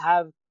lawyers,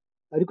 have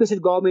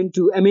requested government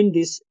to amend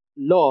this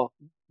law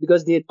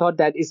because they thought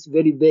that it's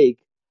very vague.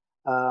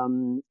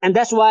 And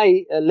that's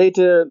why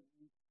later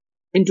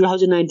in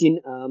 2019,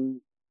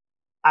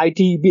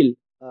 IT bill,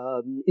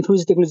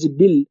 information technology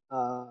bill,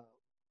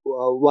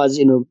 was,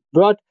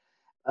 brought,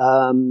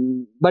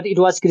 but it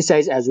was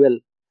criticized as well.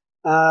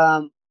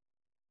 Um,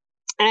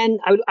 and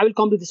I will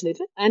come to this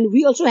later. And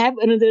we also have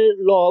another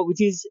law, which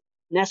is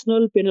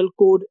National Penal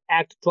Code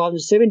Act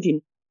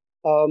 2017,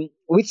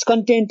 which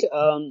contained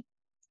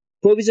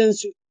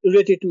provisions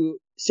related to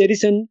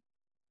sedition,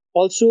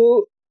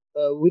 also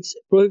which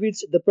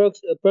prohibits the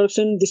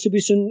production,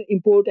 distribution,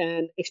 import,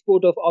 and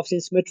export of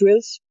obscene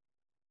materials,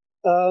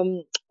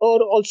 or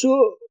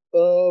also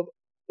uh,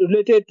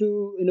 related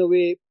to, in a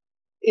way,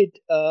 it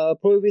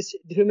prohibits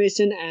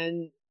defamation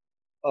and,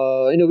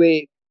 in a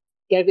way,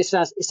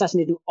 character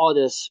assassinating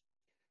others.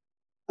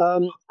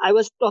 I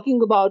was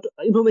talking about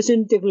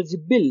information technology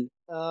bill,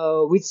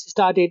 which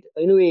started,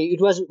 in a way,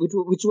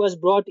 which was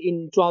brought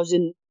in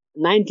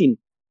 2019.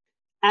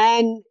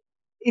 And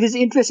it is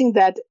interesting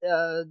that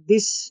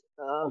this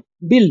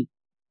bill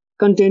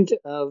contained,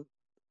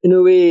 in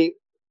a way,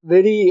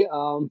 very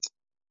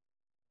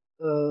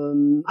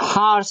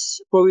harsh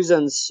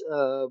provisions,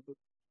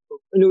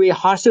 in a way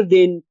harsher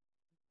than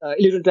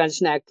Electoral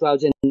Transition Act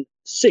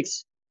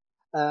 2006.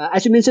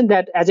 As I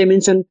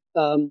mentioned,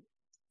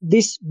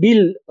 this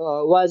bill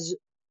was,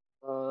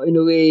 in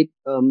a way,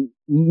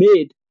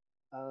 made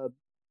uh,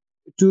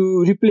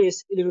 to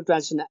replace Electoral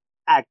Transition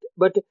Act,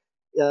 but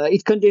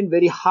it contained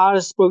very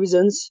harsh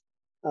provisions,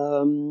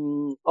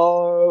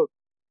 or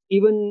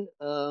even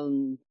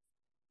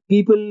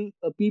people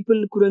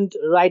couldn't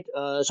write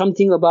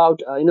something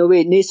about, in a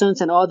way,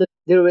 nations and other.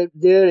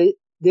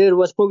 There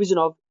was provision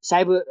of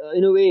cyber,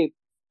 in a way,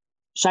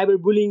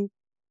 cyberbullying,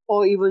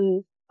 or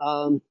even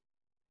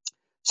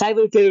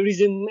cyber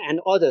terrorism and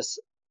others.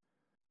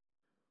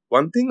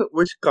 One thing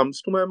which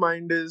comes to my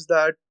mind is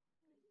that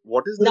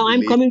what is the Now I'm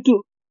relation? coming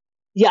to,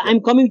 yeah, Yeah.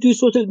 I'm coming to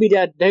social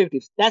media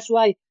directives. That's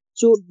why.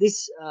 So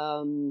this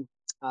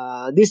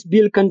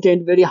bill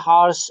contained very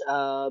harsh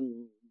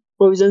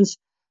provisions.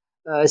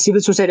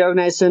 Civil society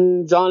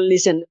organization,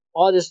 journalists, and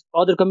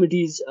other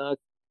communities,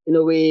 in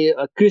a way,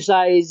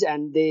 criticize,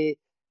 and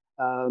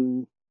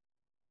um,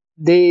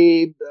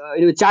 they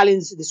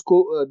challenge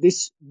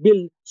this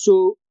bill.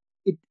 So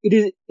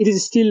it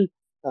is still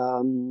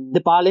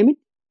the parliament.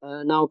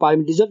 Now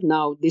parliament dissolved.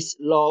 Now this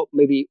law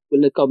maybe will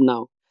not come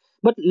now,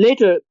 but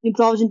later in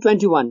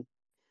 2021,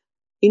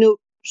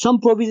 some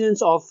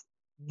provisions of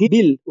this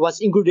bill was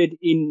included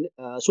in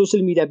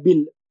social media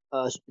bill,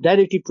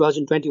 directive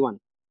 2021.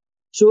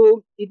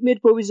 So it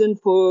made provision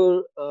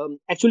for,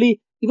 actually,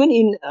 even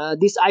in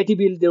this IT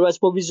bill, there was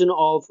provision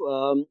of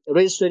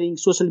registering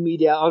social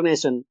media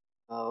organization.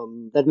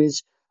 That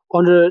means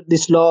under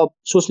this law,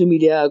 social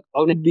media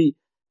organization be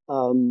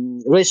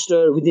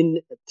registered within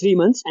 3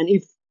 months, and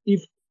if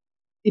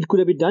it could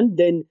have been done,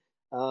 then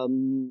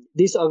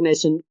this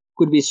organization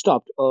could be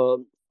stopped.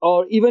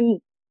 Or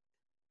even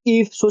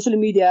if social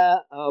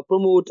media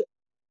promote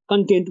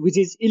content which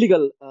is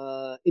illegal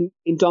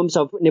in terms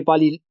of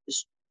Nepali,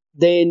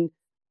 then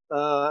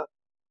uh,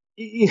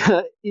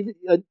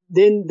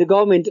 then the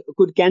government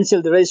could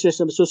cancel the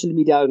registration of a social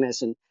media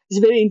organization. It's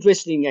very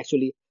interesting,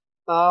 actually.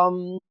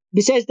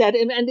 Besides that,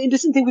 and the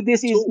interesting thing with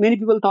this is So, many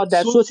people thought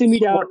that social so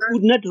media what I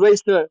would not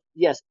register.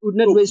 Yes, would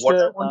not so what I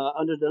register want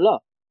under the law.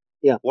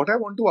 Yeah. what I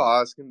want to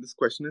ask, and this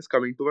question is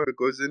coming to me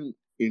because in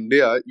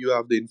India you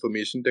have the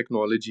Information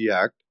Technology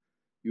Act,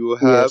 you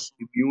have Yes.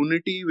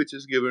 immunity which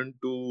is given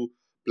to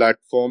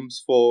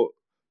platforms for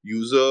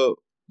user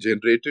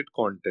generated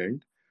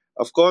content.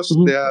 Of course,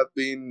 Mhm. there have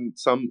been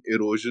some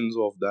erosions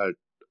of that,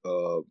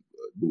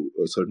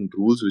 certain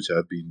rules which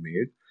have been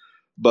made.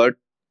 But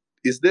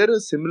is there a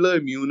similar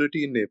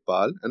immunity in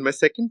Nepal? And my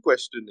second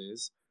question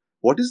is,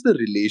 what is the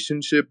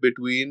relationship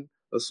between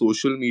a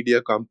social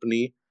media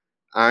company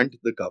and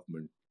the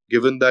government?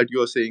 Given that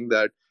you are saying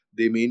that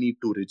they may need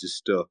to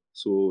register,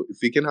 so if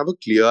we can have a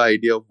clear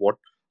idea of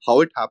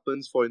how it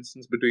happens, for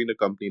instance, between a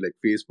company like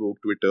Facebook,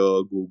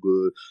 Twitter,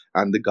 Google,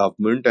 and the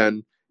government,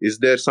 and is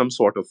there some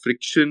sort of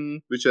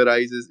friction which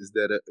arises? Is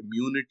there a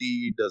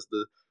immunity? Does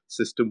the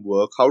system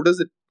work? How does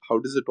it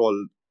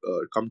all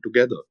come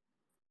together?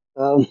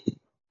 Um,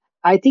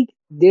 I think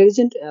there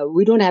isn't.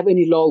 We don't have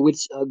any law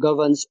which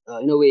governs,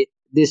 in a way,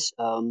 this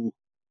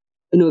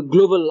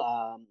global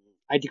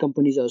IT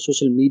companies or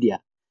social media.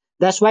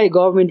 That's why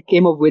government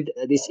came up with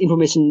this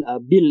information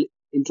bill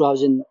in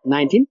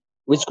 2019,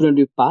 which couldn't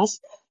be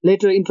passed.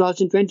 Later in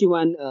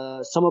 2021,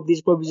 some of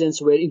these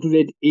provisions were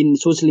included in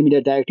social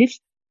media directives,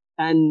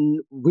 and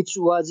which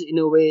was in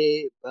a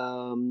way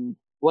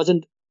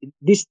wasn't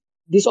this.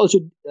 This also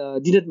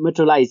didn't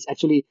materialize.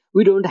 Actually,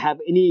 we don't have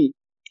any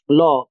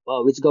law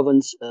which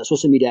governs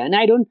social media, and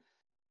So,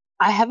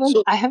 I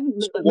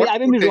haven't, so what I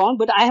may be poten- wrong,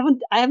 but I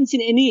haven't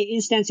seen any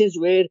instances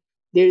where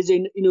there is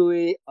in a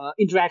way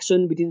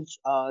interaction between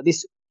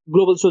this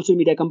global social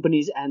media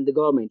companies and the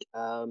government.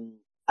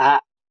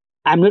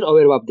 I'm not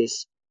aware of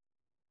this.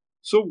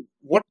 So,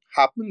 what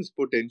happens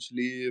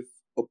potentially if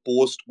a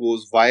post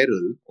goes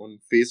viral on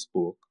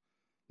Facebook?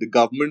 The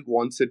government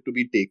wants it to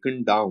be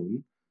taken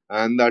down,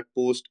 and that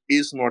post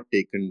is not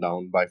taken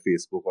down by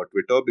Facebook or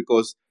Twitter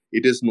because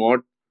it is not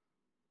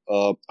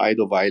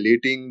either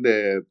violating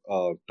their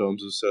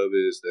terms of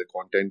service, their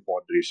content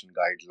moderation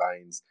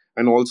guidelines,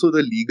 and also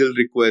the legal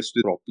request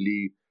is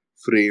properly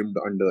framed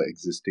under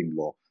existing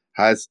law.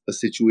 Has a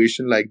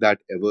situation like that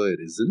ever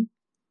arisen?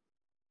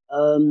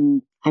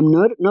 I'm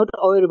not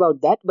aware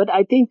about that, but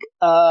I think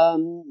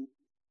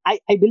I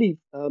believe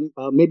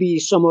maybe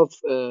some of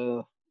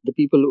the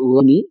people who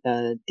are me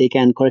they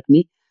can correct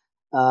me.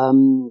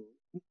 Um,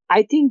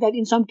 I think that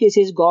in some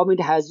cases, government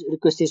has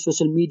requested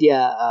social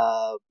media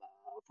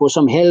for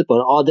some help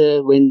or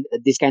other when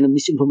this kind of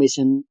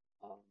misinformation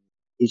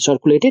is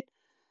circulated.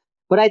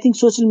 But I think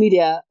social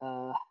media,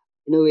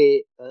 in a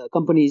way,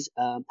 companies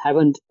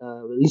haven't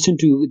listened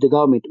to the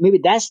government. Maybe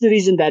that's the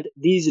reason that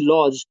these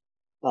laws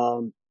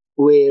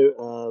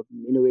were,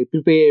 in a way,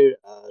 prepared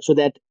so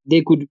that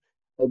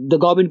the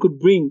government could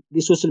bring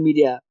the social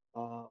media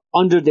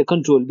under their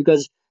control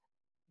because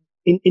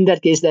in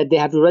that case that they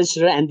have to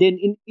register and then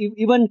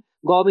even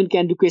government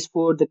can request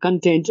for the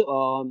content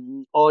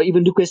or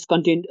even request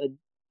content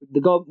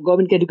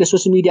government can request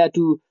social media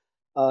to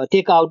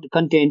take out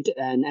content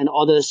and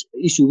others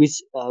issue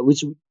which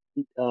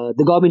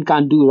the government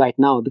can't do right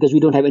now because we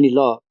don't have any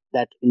law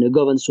that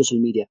governs social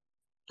media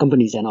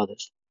companies and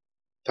others.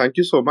 Thank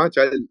you so much.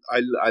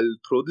 I'll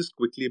throw this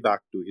quickly back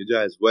to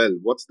Hija as well.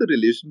 What's the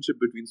relationship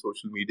between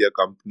social media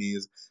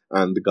companies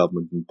and the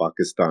government in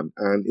Pakistan?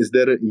 And is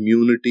there an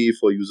immunity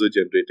for user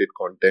generated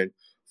content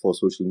for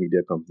social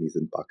media companies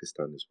in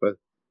Pakistan as well?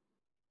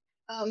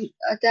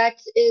 That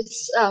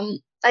is,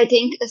 I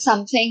think,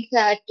 something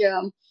that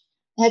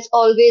has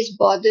always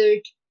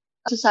bothered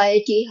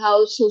society,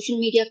 how social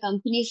media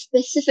companies,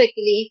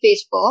 specifically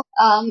Facebook,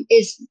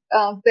 is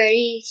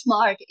very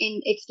smart in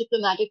its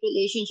diplomatic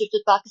relationships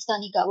with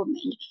Pakistani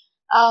government.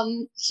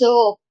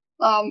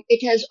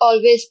 It has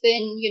always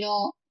been,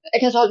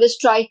 it has always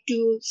tried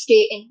to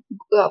stay in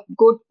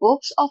good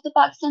books of the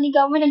Pakistani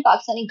government, and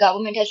Pakistani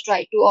government has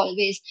tried to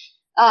always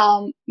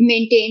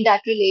maintain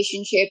that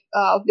relationship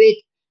with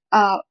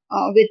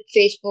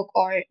Facebook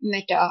or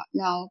Meta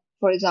now,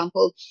 for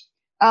example.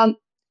 Um,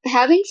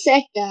 Having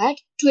said that,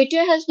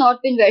 Twitter has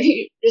not been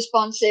very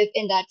responsive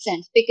in that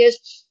sense because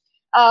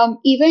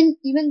even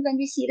when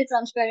we see the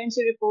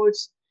transparency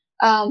reports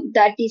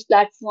that these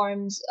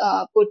platforms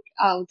put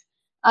out,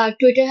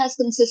 Twitter has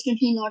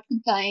consistently not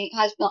complying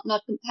has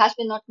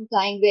been not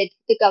complying with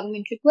the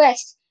government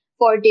requests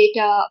for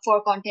data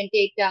for content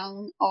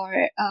takedown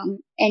or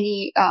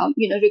any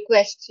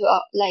requests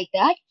like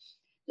that.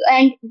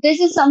 And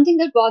this is something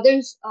that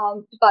bothers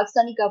the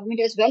Pakistani government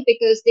as well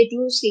because they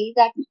do see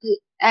that,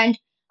 and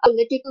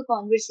political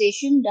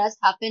conversation does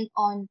happen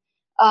on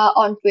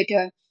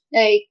Twitter.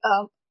 Like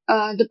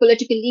the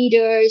political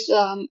leaders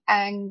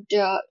and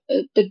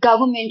the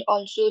government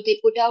also, they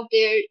put out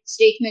their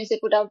statements, they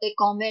put out their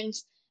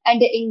comments,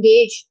 and they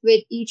engage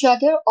with each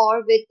other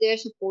or with their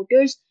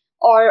supporters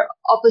or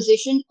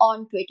opposition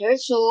on Twitter.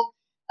 So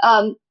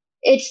um,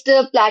 it's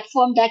the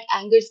platform that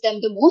angers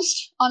them the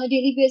most on a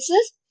daily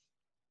basis.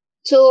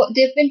 So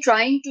they've been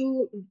trying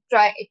to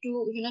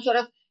sort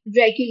of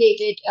regulate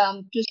it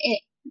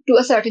to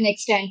a certain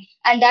extent,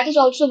 and that is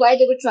also why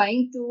they were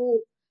trying to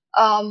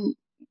um,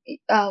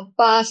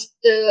 pass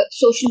the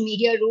social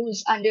media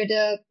rules under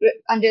the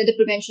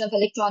Prevention of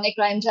Electronic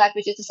Crimes Act,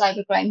 which is the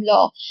cybercrime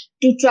law,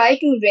 to try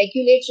to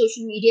regulate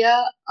social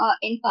media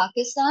in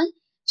Pakistan.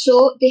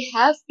 So they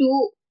have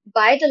to,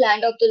 by the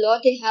land of the law,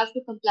 they have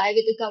to comply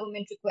with the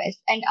government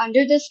request. And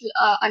under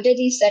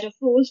these set of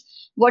rules,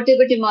 what they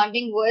were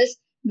demanding was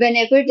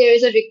whenever there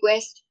is a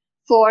request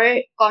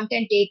for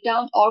content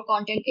takedown or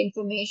content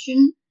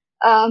information,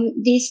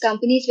 these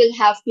companies will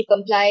have to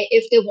comply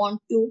if they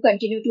want to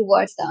continue to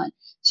work on.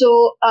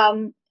 So,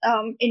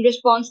 in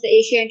response, the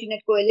Asia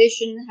Internet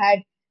Coalition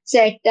had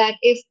said that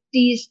if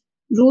these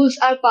rules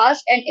are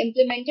passed and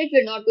implemented,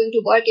 we're not going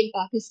to work in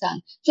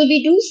Pakistan. So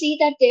we do see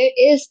that there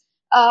is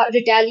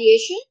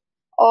retaliation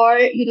or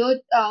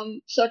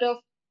sort of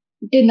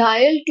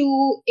denial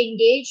to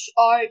engage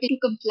or to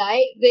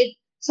comply with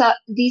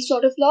these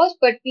sort of laws.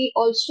 But we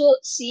also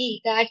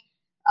see that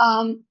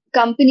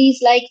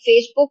companies like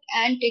Facebook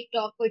and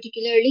TikTok,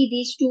 particularly,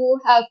 these two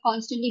have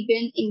constantly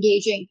been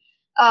engaging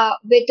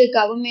with the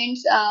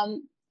governments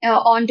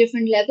on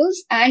different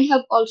levels and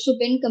have also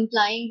been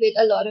complying with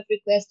a lot of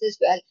requests as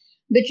well.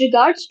 With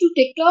regards to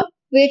TikTok,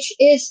 which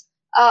is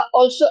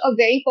also a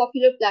very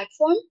popular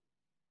platform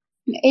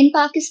in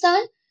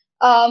Pakistan,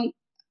 um,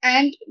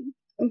 and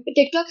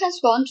TikTok has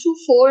gone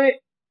through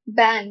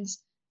bans,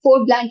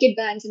 four blanket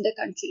bans in the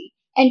country.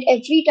 And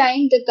every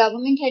time the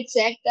government had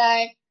said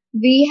that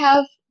we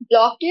have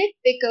blocked it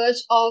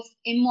because of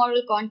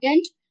immoral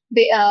content,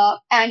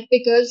 and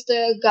because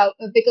the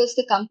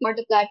company or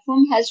the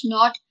platform has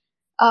not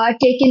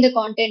taken the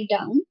content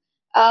down.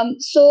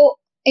 So,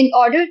 in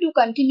order to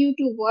continue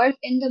to work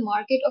in the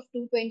market of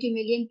 220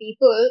 million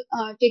people,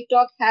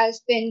 TikTok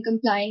has been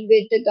complying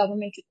with the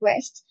government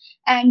requests,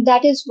 and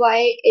that is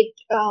why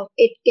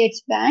it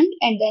gets banned,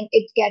 and then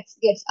it gets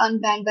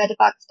unbanned by the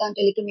Pakistan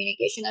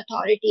Telecommunication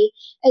Authority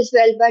as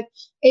well. But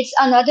it's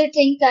another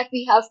thing that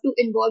we have to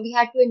involve. We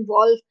had to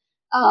involve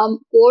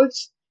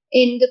courts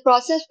in the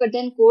process, but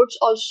then courts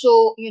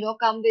also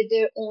come with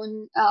their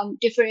own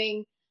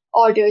differing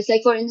orders.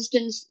 Like, for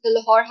instance, the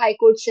Lahore High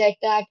Court said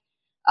that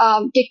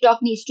TikTok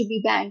needs to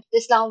be banned. The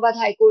Islamabad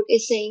High Court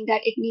is saying that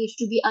it needs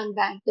to be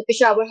unbanned. The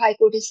Peshawar High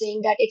Court is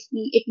saying that it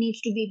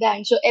needs to be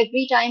banned. So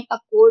every time a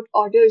court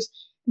orders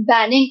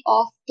banning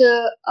of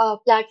the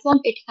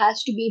platform, it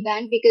has to be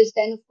banned, because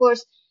then, of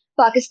course,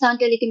 Pakistan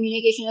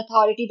Telecommunication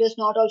Authority does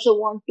not also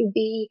want to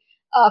be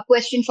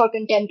questioned for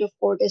contempt of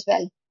court as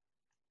well.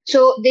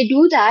 So they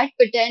do that,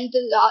 but then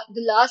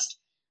the last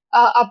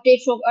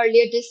update from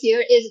earlier this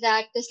year is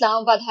that the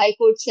Islamabad High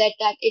Court said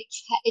that it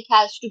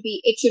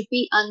should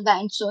be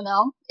unbanned. So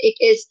now it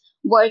is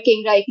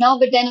working right now.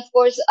 But then, of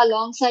course,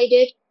 alongside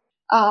it,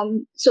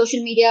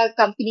 social media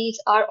companies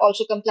are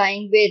also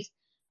complying with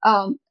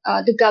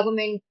the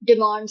government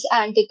demands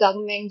and the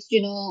government's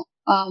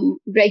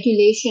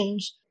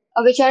regulations,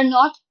 which are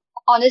not,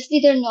 honestly,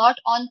 they're not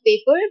on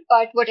paper,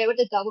 but whatever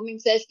the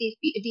government says,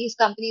 these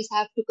companies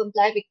have to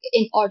comply with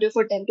in order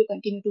for them to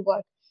continue to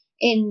work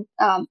in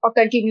or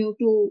continue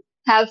to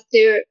have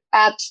their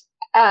apps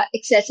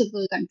accessible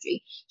in the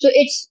country. So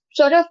it's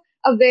sort of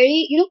a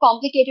very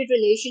complicated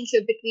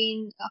relationship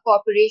between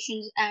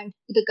corporations and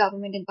the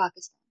government in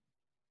Pakistan.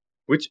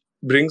 Which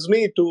brings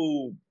me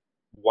to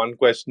one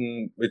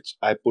question which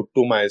I put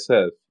to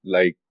myself,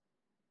 like,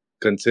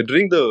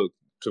 considering the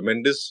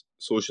tremendous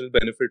social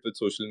benefit which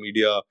social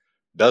media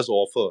does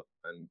offer,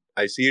 and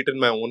I see it in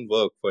my own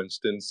work. For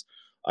instance,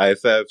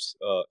 IFF's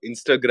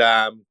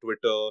Instagram,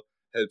 Twitter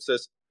helps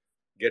us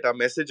get our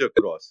message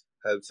across,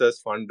 helps us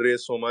fundraise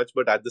so much,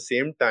 but at the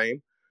same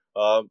time,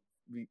 uh,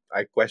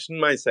 I question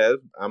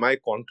myself: am I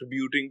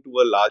contributing to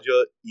a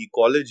larger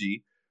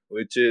ecology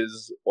which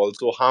is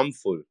also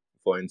harmful?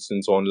 For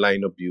instance,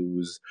 online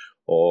abuse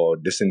or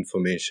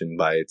disinformation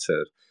by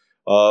itself.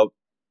 Uh,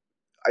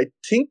 I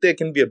think there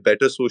can be a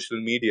better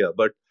social media,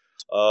 but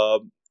uh,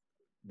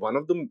 one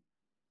of the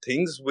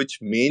things which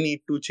may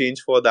need to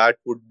change for that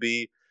would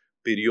be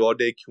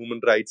periodic human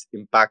rights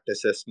impact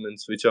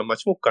assessments, which are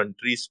much more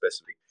country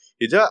specific.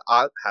 Hija,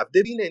 have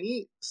there been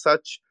any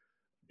such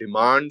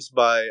demands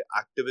by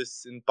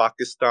activists in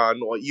Pakistan,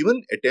 or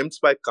even attempts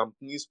by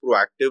companies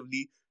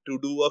proactively to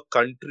do a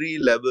country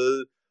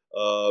level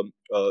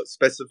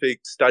specific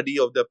study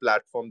of the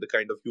platform, the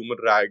kind of human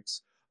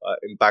rights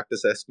impact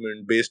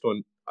assessment based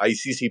on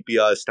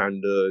ICCPR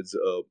standards,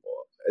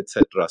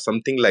 etc.,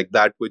 something like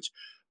that, which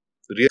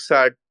looks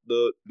at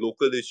the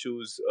local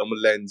issues a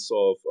lens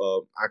of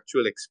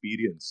actual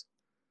experience?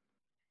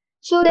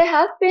 So there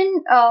have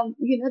been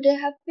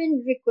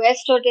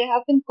requests or there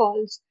have been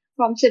calls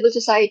from civil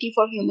society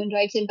for human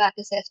rights impact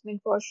assessment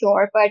for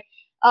sure. But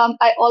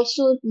I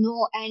also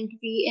know, and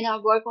we in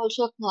our work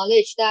also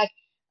acknowledge that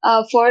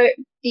for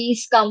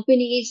these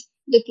companies,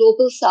 the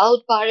global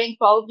south,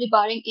 probably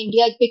barring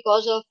India,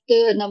 because of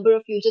the number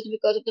of users,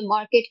 because of the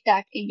market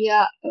that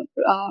India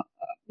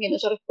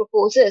sort of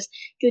proposes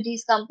to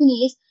these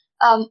companies,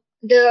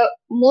 the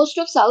most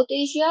of South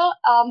Asia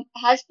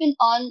has been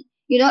on,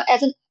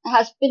 as an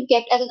has been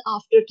kept as an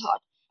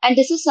afterthought, and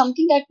this is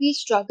something that we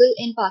struggle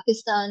in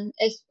Pakistan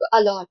as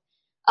a lot.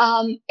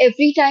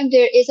 Every time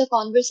there is a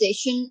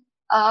conversation,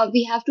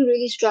 we have to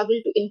really struggle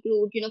to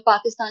include,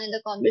 Pakistan in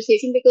the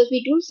conversation, because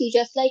we do see,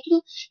 just like,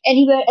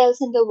 anywhere else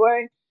in the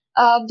world,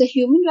 the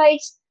human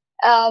rights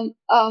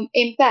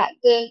impact,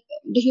 the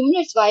human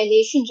rights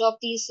violations of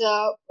these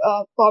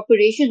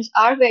corporations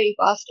are very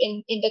vast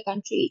in the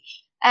country.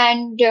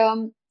 And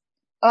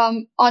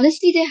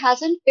honestly, there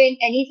hasn't been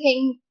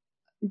anything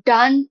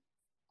done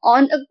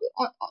on a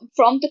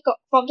from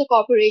the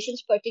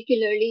corporations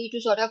particularly to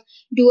sort of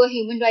do a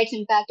human rights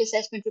impact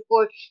assessment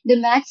report. The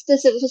max the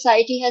civil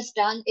society has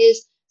done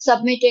is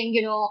submitting,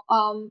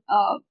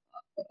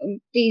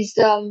 these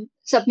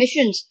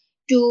submissions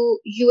to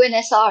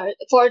UNSR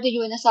for the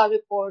UNSR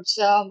reports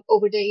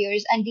over the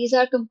years, and these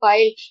are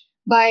compiled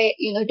by,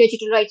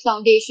 Digital Rights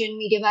Foundation,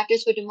 Media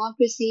Matters for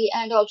Democracy,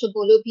 and also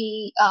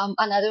Bolobi,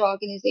 another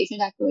organization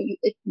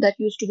that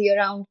used to be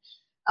around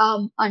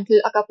until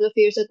a couple of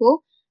years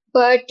ago.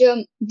 But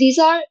these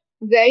are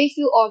very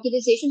few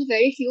organizations,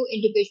 very few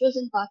individuals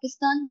in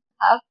Pakistan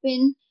who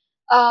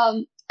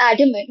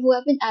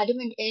have been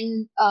adamant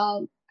in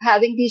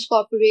having these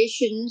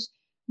corporations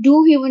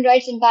do human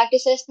rights impact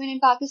assessment in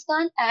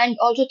Pakistan, and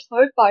also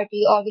third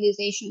party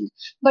organizations.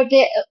 But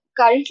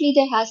currently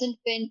there hasn't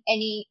been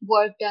any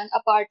work done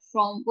apart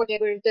from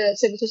whatever the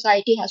civil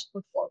society has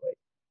put forward.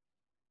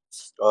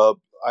 Uh,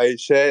 I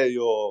share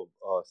your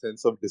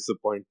sense of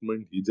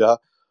disappointment, Hija.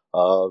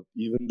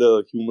 Even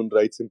the human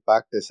rights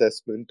impact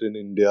assessment in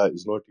India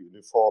is not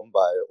uniform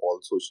by all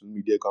social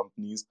media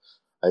companies.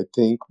 I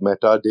think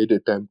Meta did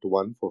attempt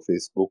one for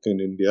Facebook in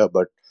India,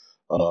 but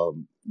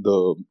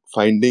the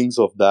findings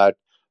of that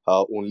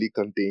are only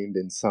contained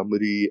in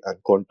summary and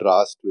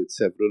contrast with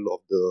several of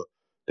the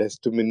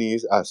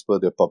testimonies as per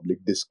their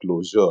public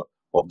disclosure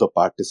of the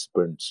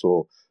participants.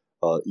 So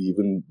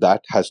even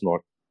that has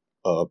not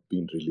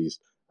been released.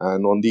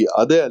 And on the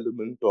other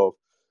element of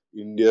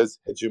India's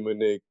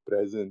hegemonic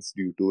presence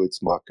due to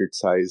its market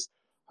size,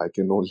 I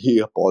can only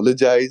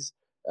apologize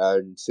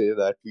and say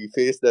that we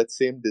face that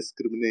same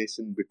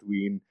discrimination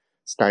between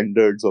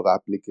standards of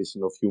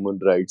application of human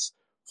rights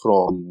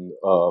from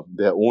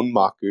their own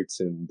markets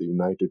in the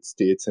United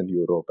States and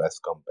Europe as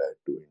compared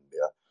to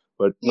India.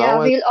 But Yeah,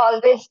 now, we'll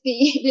always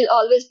be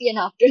an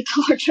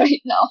afterthought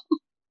right now.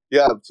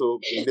 yeah, so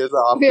India's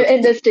an We're in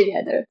afterthought, this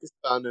together.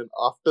 Pakistan an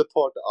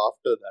afterthought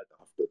after that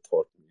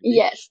afterthought, maybe.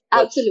 Yes,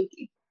 But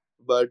absolutely.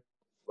 But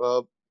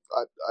uh,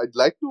 I'd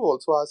like to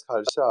also ask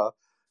Harsha,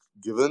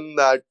 given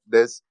that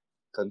there's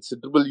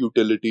considerable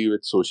utility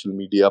with social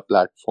media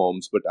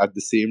platforms, but at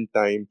the same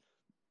time,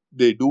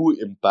 they do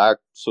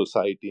impact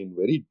society in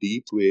very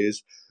deep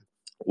ways.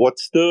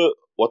 What's the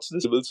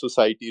civil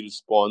society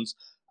response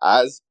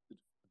as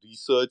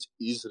research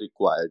is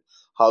required?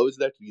 How is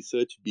that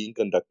research being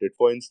conducted?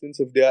 For instance,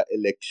 if there are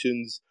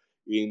elections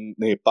in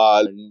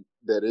Nepal and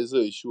there is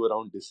an issue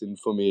around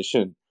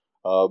disinformation,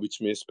 which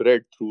may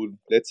spread through,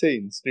 let's say,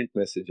 instant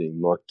messaging,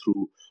 not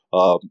through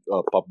a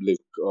public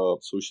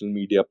social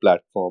media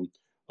platform.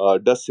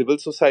 Does civil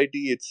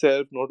society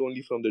itself, not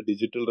only from the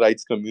digital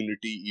rights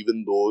community,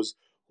 even those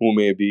who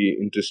may be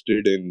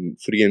interested in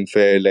free and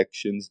fair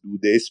elections, do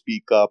they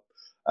speak up?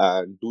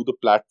 And do the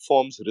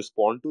platforms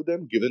respond to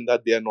them, given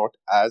that they are not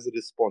as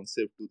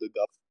responsive to the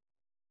government?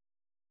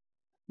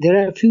 There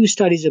are a few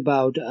studies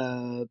about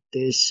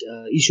this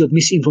issue of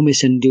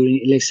misinformation during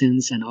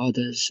elections and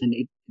others, and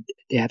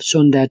they have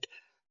shown that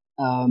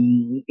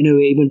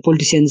even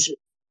politicians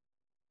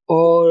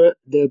or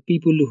the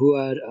people who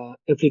are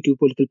affiliated to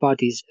political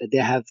parties, they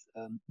have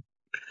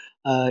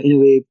in a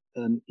way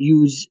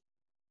use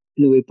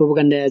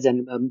propaganda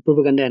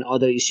and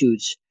other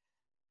issues.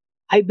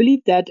 I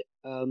believe that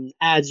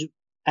as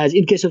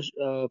in case of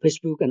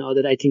Facebook and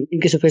other, I think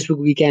in case of Facebook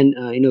we can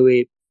in a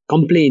way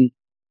complain.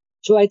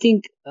 So I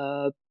think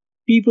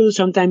people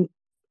sometimes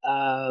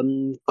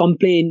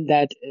complain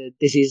that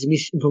this is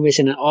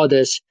misinformation and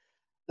others,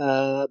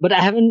 but I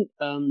haven't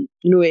come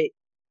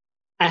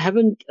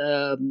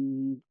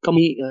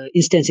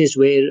instances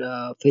where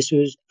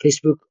Facebook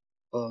Facebook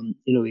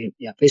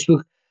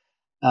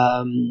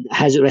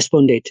has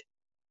responded.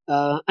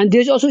 And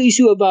there's also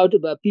issue about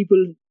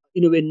people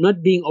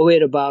not being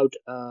aware about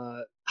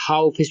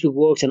how Facebook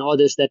works and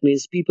others. That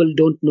means people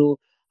don't know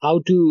how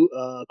to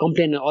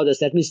complain on others.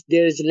 That means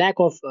there is a lack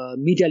of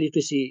media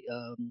literacy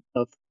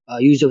of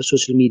use of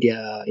social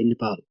media in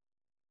Nepal.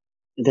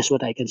 That's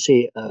what I can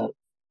say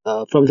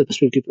from the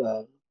perspective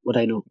what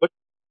I know.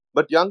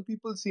 But young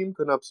people seem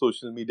to have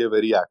social media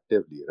very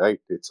actively, right?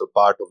 It's a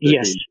part of their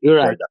Yes, daily you're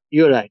right. life.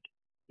 You're right.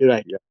 You're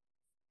right. Yeah.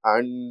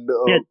 And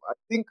Yes.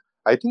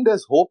 I think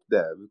there's hope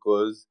there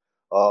because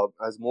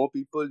as more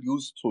people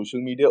use social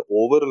media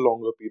over a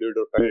longer period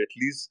of time, at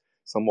least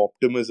some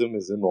optimism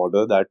is in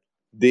order that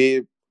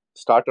they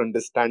start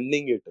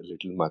understanding it a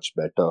little much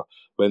better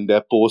when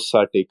their posts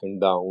are taken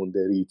down,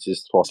 their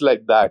reaches, thoughts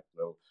like that,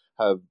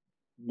 have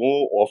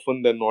more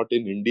often than not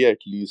in India at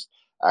least,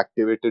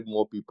 activated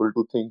more people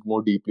to think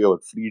more deeply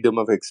about freedom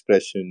of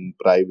expression,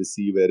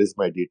 privacy, where is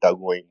my data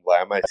going,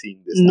 why am I seeing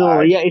this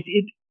No, ad? yeah,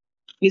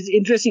 it's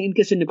interesting in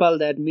case in Nepal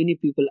that many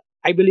people,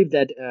 I believe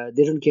that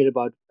they don't care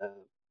about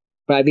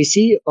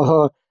privacy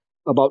or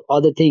about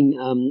other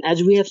thing.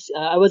 As we have,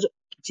 I was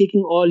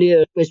checking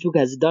earlier, Facebook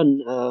has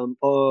done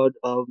or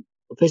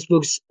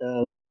Facebook's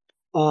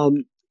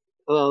um,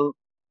 uh,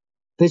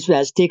 Facebook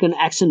has taken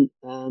action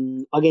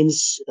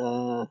against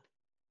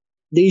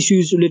the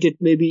issues related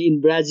maybe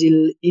in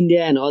Brazil,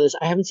 India, and others.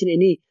 I haven't seen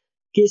any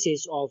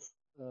cases of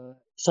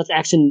such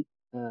action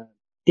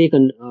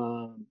taken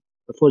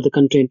for the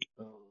content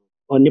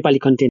or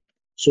Nepali content.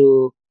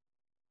 So,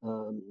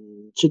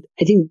 so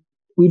I think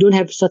we don't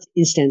have such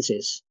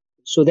instances.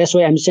 So that's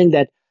why I'm saying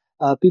that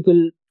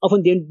people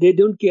often they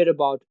don't care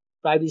about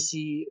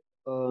privacy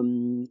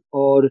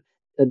or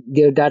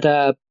their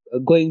data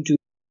going to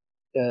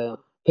uh,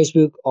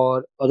 Facebook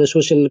or other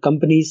social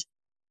companies.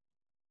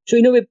 So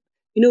in a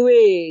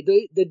way,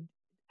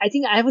 I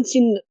think I haven't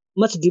seen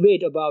much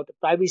debate about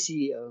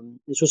privacy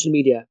in social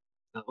media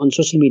on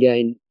social media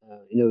in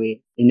a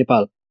way in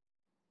Nepal.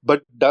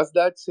 But does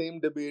that same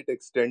debate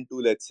extend to,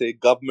 let's say,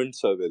 government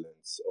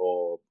surveillance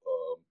or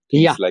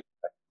Yeah, things like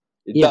that?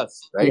 It yeah,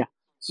 does, right? yeah.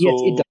 Yes,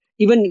 it So does.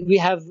 Even we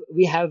have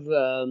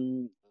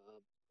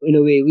in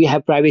a way we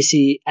have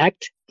Privacy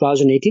Act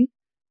 2018,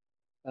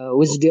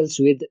 which okay. deals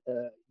with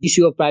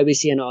issue of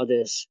privacy and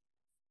others,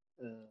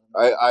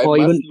 I or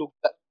must even look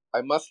that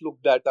I must look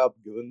that up,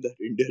 given that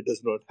India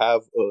does not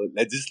have a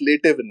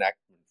legislative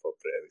enactment for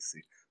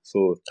privacy.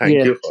 So thank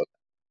yeah, you for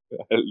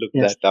that. I'll look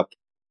yes, that up.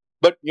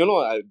 But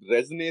it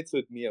resonates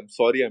with me. I'm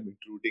sorry, I'm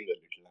intruding a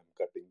little. I'm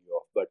cutting you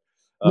off, but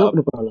no, uh,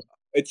 no problem.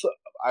 it's.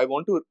 I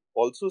want to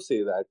also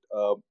say that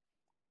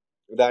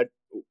that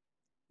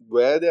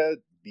where there are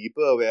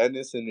deeper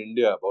awareness in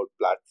India about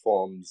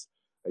platforms,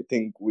 I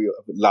think we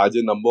have a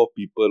larger number of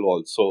people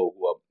also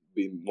who have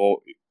been more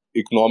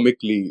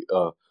economically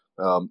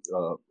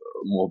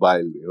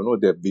mobile.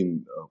 They've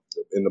been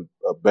in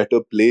a better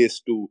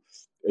place to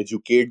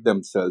educate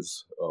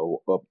themselves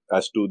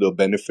as to the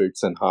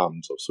benefits and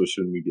harms of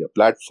social media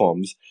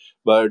platforms.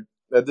 But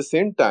at the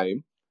same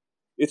time,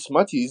 it's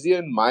much easier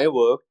in my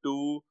work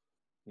to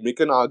make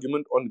an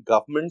argument on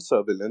government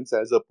surveillance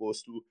as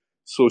opposed to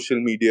social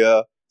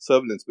media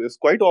surveillance. Because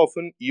quite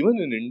often, even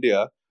in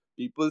India,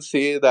 people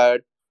say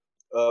that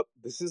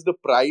this is the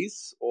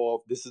price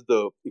of this is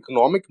the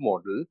economic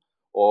model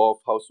of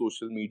how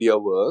social media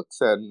works,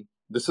 and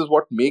this is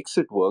what makes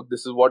it work.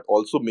 This is what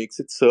also makes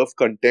it serve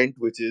content,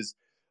 which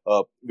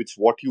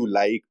what you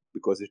like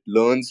because it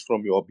learns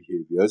from your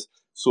behaviors.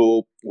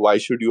 So why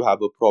should you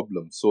have a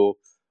problem? So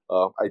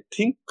I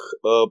think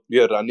we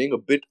are running a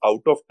bit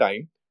out of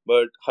time.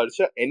 But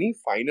Harsha, any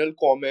final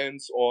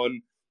comments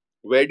on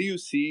where do you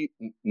see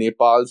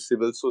Nepal's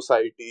civil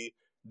society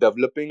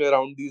developing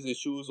around these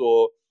issues,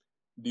 or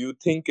do you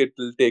think it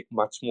will take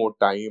much more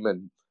time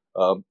and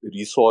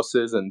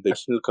resources, and the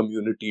national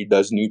community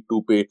does need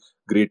to pay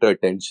greater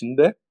attention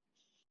there?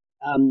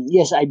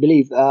 Yes, I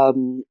believe.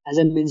 As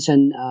I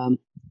mentioned,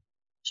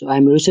 so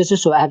I'm a researcher.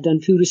 So I have done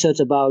few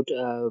research about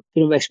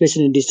freedom of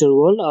expression in digital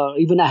world, or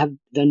even I have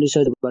done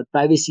research about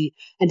privacy.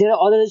 And there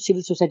are other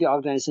civil society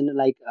organizations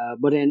like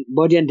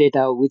Body and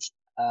Data, which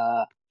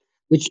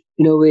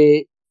in a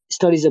way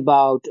studies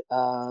about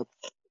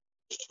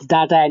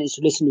data and its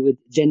relation with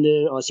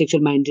gender or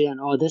sexual minority and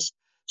others.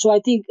 So I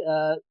think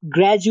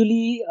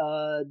gradually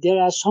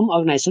there are some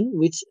organizations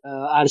which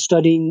are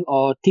studying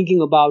or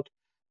thinking about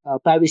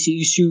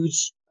privacy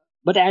issues.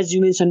 But as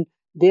you mentioned,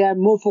 they are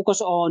more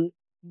focused on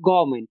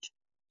government.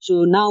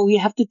 So now we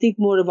have to think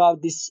more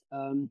about this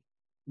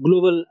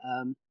global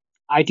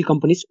IT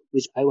companies,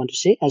 which I want to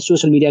say as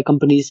social media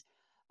companies,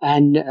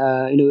 and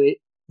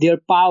their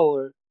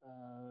power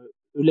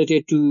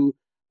related to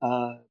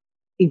uh,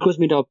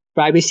 encroachment of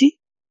privacy.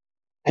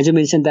 As you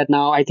mentioned that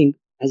now I think,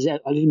 as I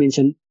already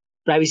mentioned,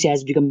 privacy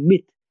has become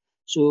myth.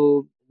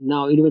 So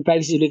now when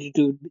privacy is related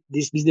to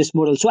this business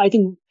model, so I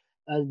think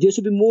there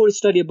should be more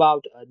study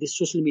about these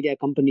social media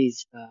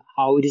companies,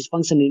 how it is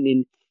functioning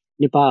in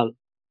Nepal.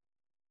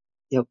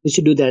 Yeah, we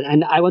should do that.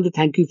 And I want to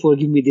thank you for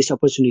giving me this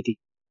opportunity.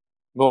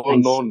 No,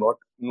 no,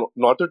 Thanks.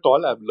 not at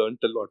all. I've learned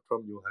a lot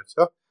from you,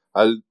 Harsha.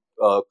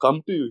 I'll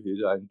come to you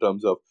here in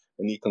terms of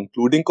any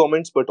concluding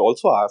comments, but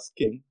also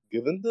asking,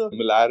 given the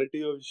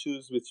similarity of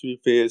issues which we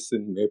face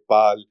in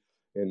Nepal,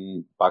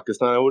 in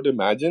Pakistan, I would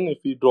imagine if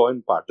we draw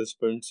in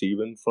participants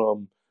even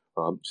from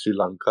Sri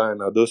Lanka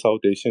and other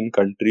South Asian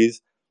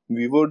countries,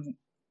 we would,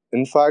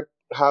 in fact,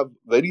 have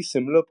very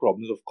similar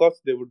problems. Of course,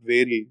 they would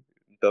vary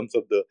in terms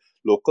of the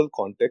local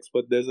context,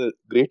 but there's a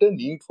greater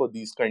need for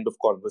these kind of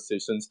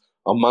conversations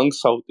among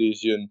South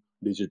Asian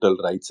digital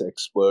rights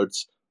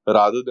experts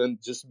rather than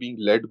just being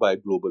led by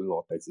global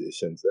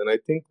organizations. And I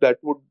think that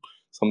would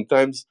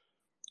sometimes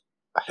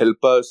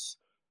help us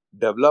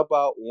develop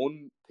our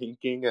own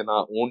thinking and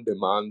our own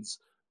demands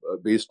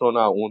based on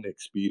our own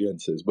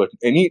experiences. But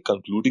any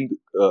concluding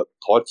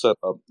thoughts are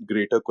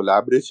greater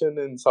collaboration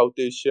in South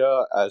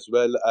Asia as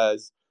well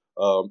as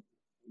um,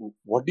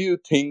 what do you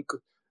think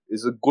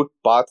is a good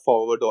path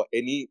forward, or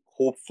any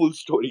hopeful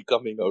story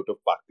coming out of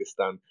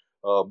Pakistan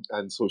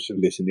and social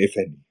relation, if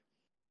any?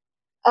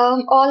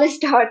 All is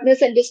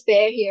darkness and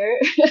despair here,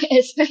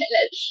 as well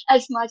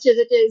as much as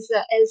it is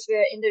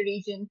elsewhere in the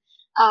region.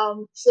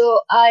 So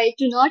I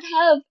do not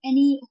have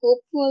any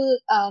hopeful,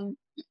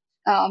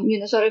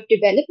 sort of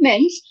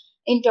developments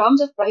in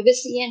terms of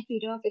privacy and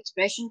freedom of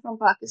expression from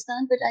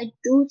Pakistan. But I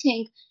do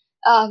think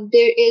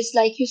there is,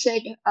 like you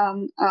said,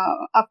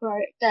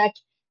 Upper, that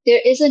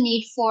there is a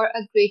need for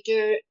a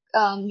greater,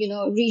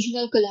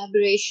 regional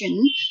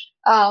collaboration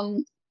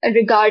um,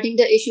 regarding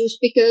the issues,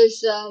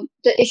 because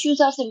the issues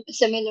are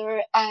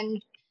similar,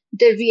 and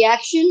the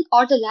reaction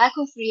or the lack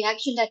of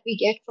reaction that we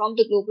get from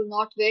the global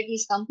north, where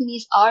these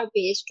companies are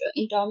based,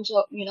 in terms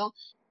of,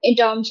 in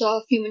terms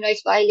of human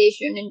rights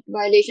violation and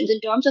violations, in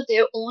terms of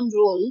their own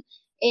role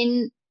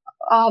in,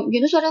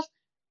 sort of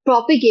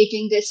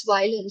propagating this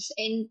violence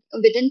in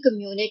within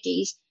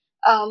communities.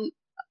 Um,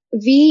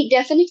 we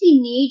definitely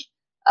need,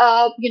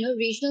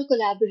 regional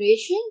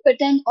collaboration, but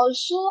then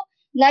also,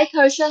 like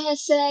Harsha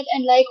has said,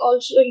 and like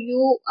also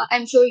you,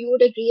 I'm sure you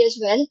would agree as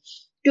well,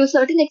 to a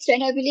certain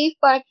extent, I believe,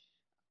 but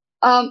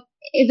um,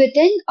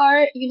 within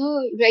our,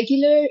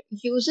 regular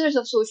users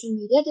of social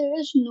media, there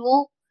is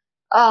no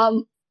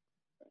um,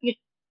 you-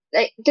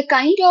 like the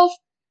kind of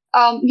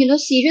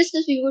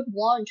seriousness we would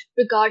want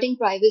regarding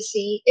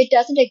privacy, it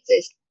doesn't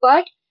exist.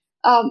 But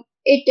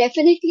it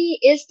definitely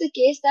is the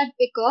case that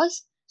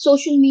because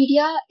social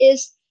media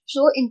is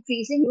so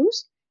increasing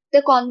use,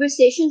 the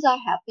conversations are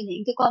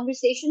happening, the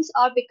conversations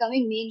are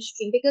becoming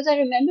mainstream. Because I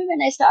remember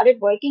when I started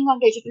working on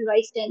digital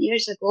rights 10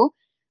 years ago,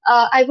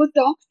 I would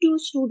talk to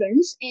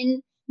students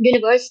in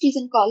universities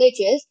and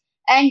colleges,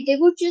 and they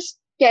would just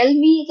tell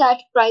me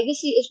that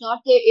privacy is not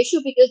their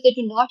issue because they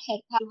do not have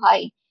to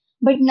hide.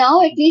 But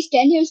now, at least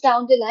 10 years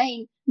down the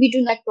line, we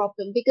do not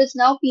problem, because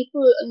now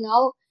people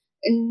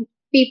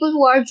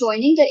who are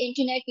joining the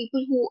internet,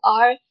 people who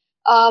are,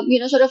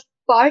 sort of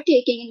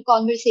partaking in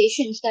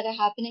conversations that are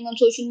happening on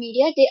social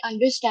media, they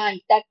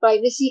understand that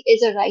privacy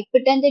is a right,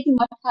 but then they do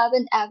not have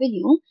an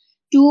avenue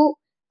to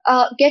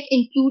get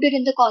included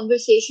in the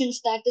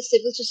conversations that the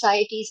civil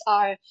societies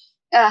are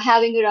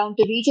having around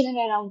the region and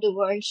around the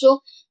world.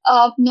 So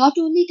not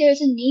only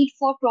there's a need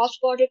for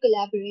cross-border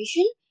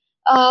collaboration,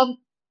 um,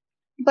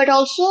 but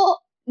also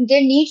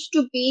there needs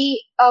to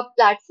be a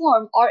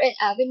platform or an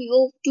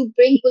avenue to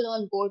bring people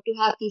on board to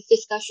have these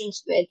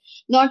discussions with,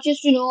 not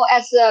just,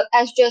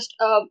 as just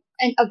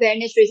an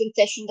awareness raising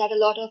session that a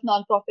lot of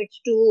nonprofits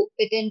do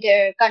within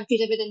their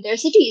countries and within their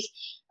cities,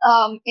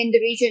 in the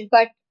region,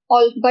 but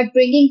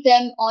bringing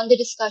them on the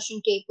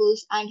discussion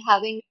tables and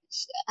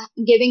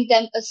giving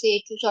them a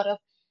say to sort of,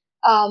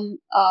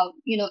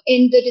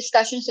 in the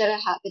discussions that are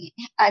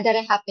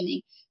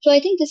happening. So I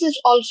think this is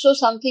also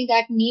something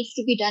that needs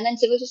to be done, and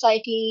civil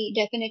society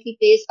definitely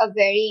plays a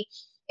very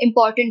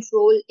important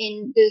role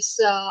in this,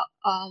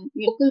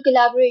 local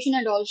collaboration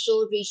and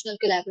also regional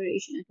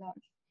collaboration at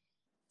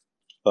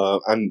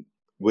large. And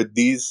with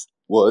these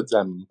words,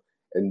 I'm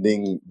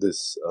ending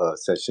this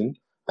session.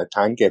 I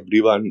thank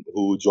everyone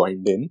who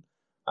joined in,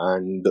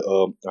 and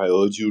I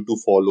urge you to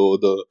follow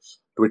the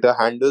Twitter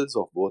handles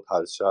of both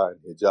Harsha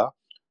and Hija,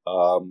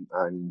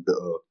 and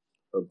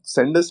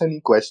send us any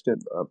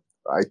question.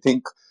 I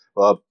think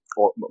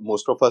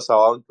most of us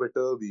are on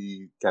Twitter.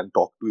 We can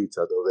talk to each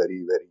other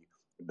very, very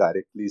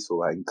directly.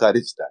 So I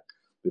encourage that.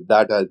 With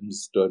that, I'm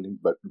just turning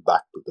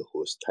back to the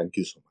host. Thank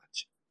you so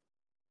much.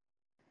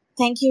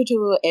 Thank you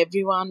to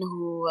everyone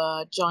who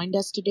joined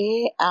us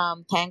today.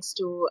 Thanks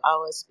to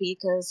our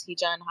speakers,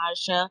 Hija and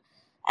Harsha.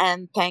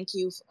 And thank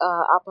you,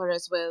 Upper,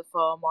 as well,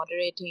 for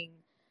moderating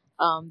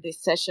this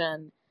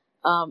session.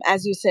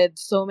 As you said,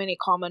 so many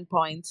common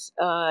points,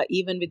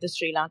 even with the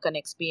Sri Lankan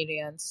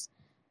experience.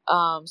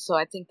 So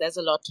I think there's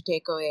a lot to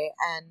take away.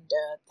 And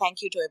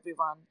thank you to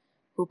everyone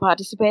who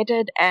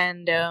participated.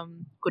 And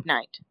good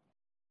night.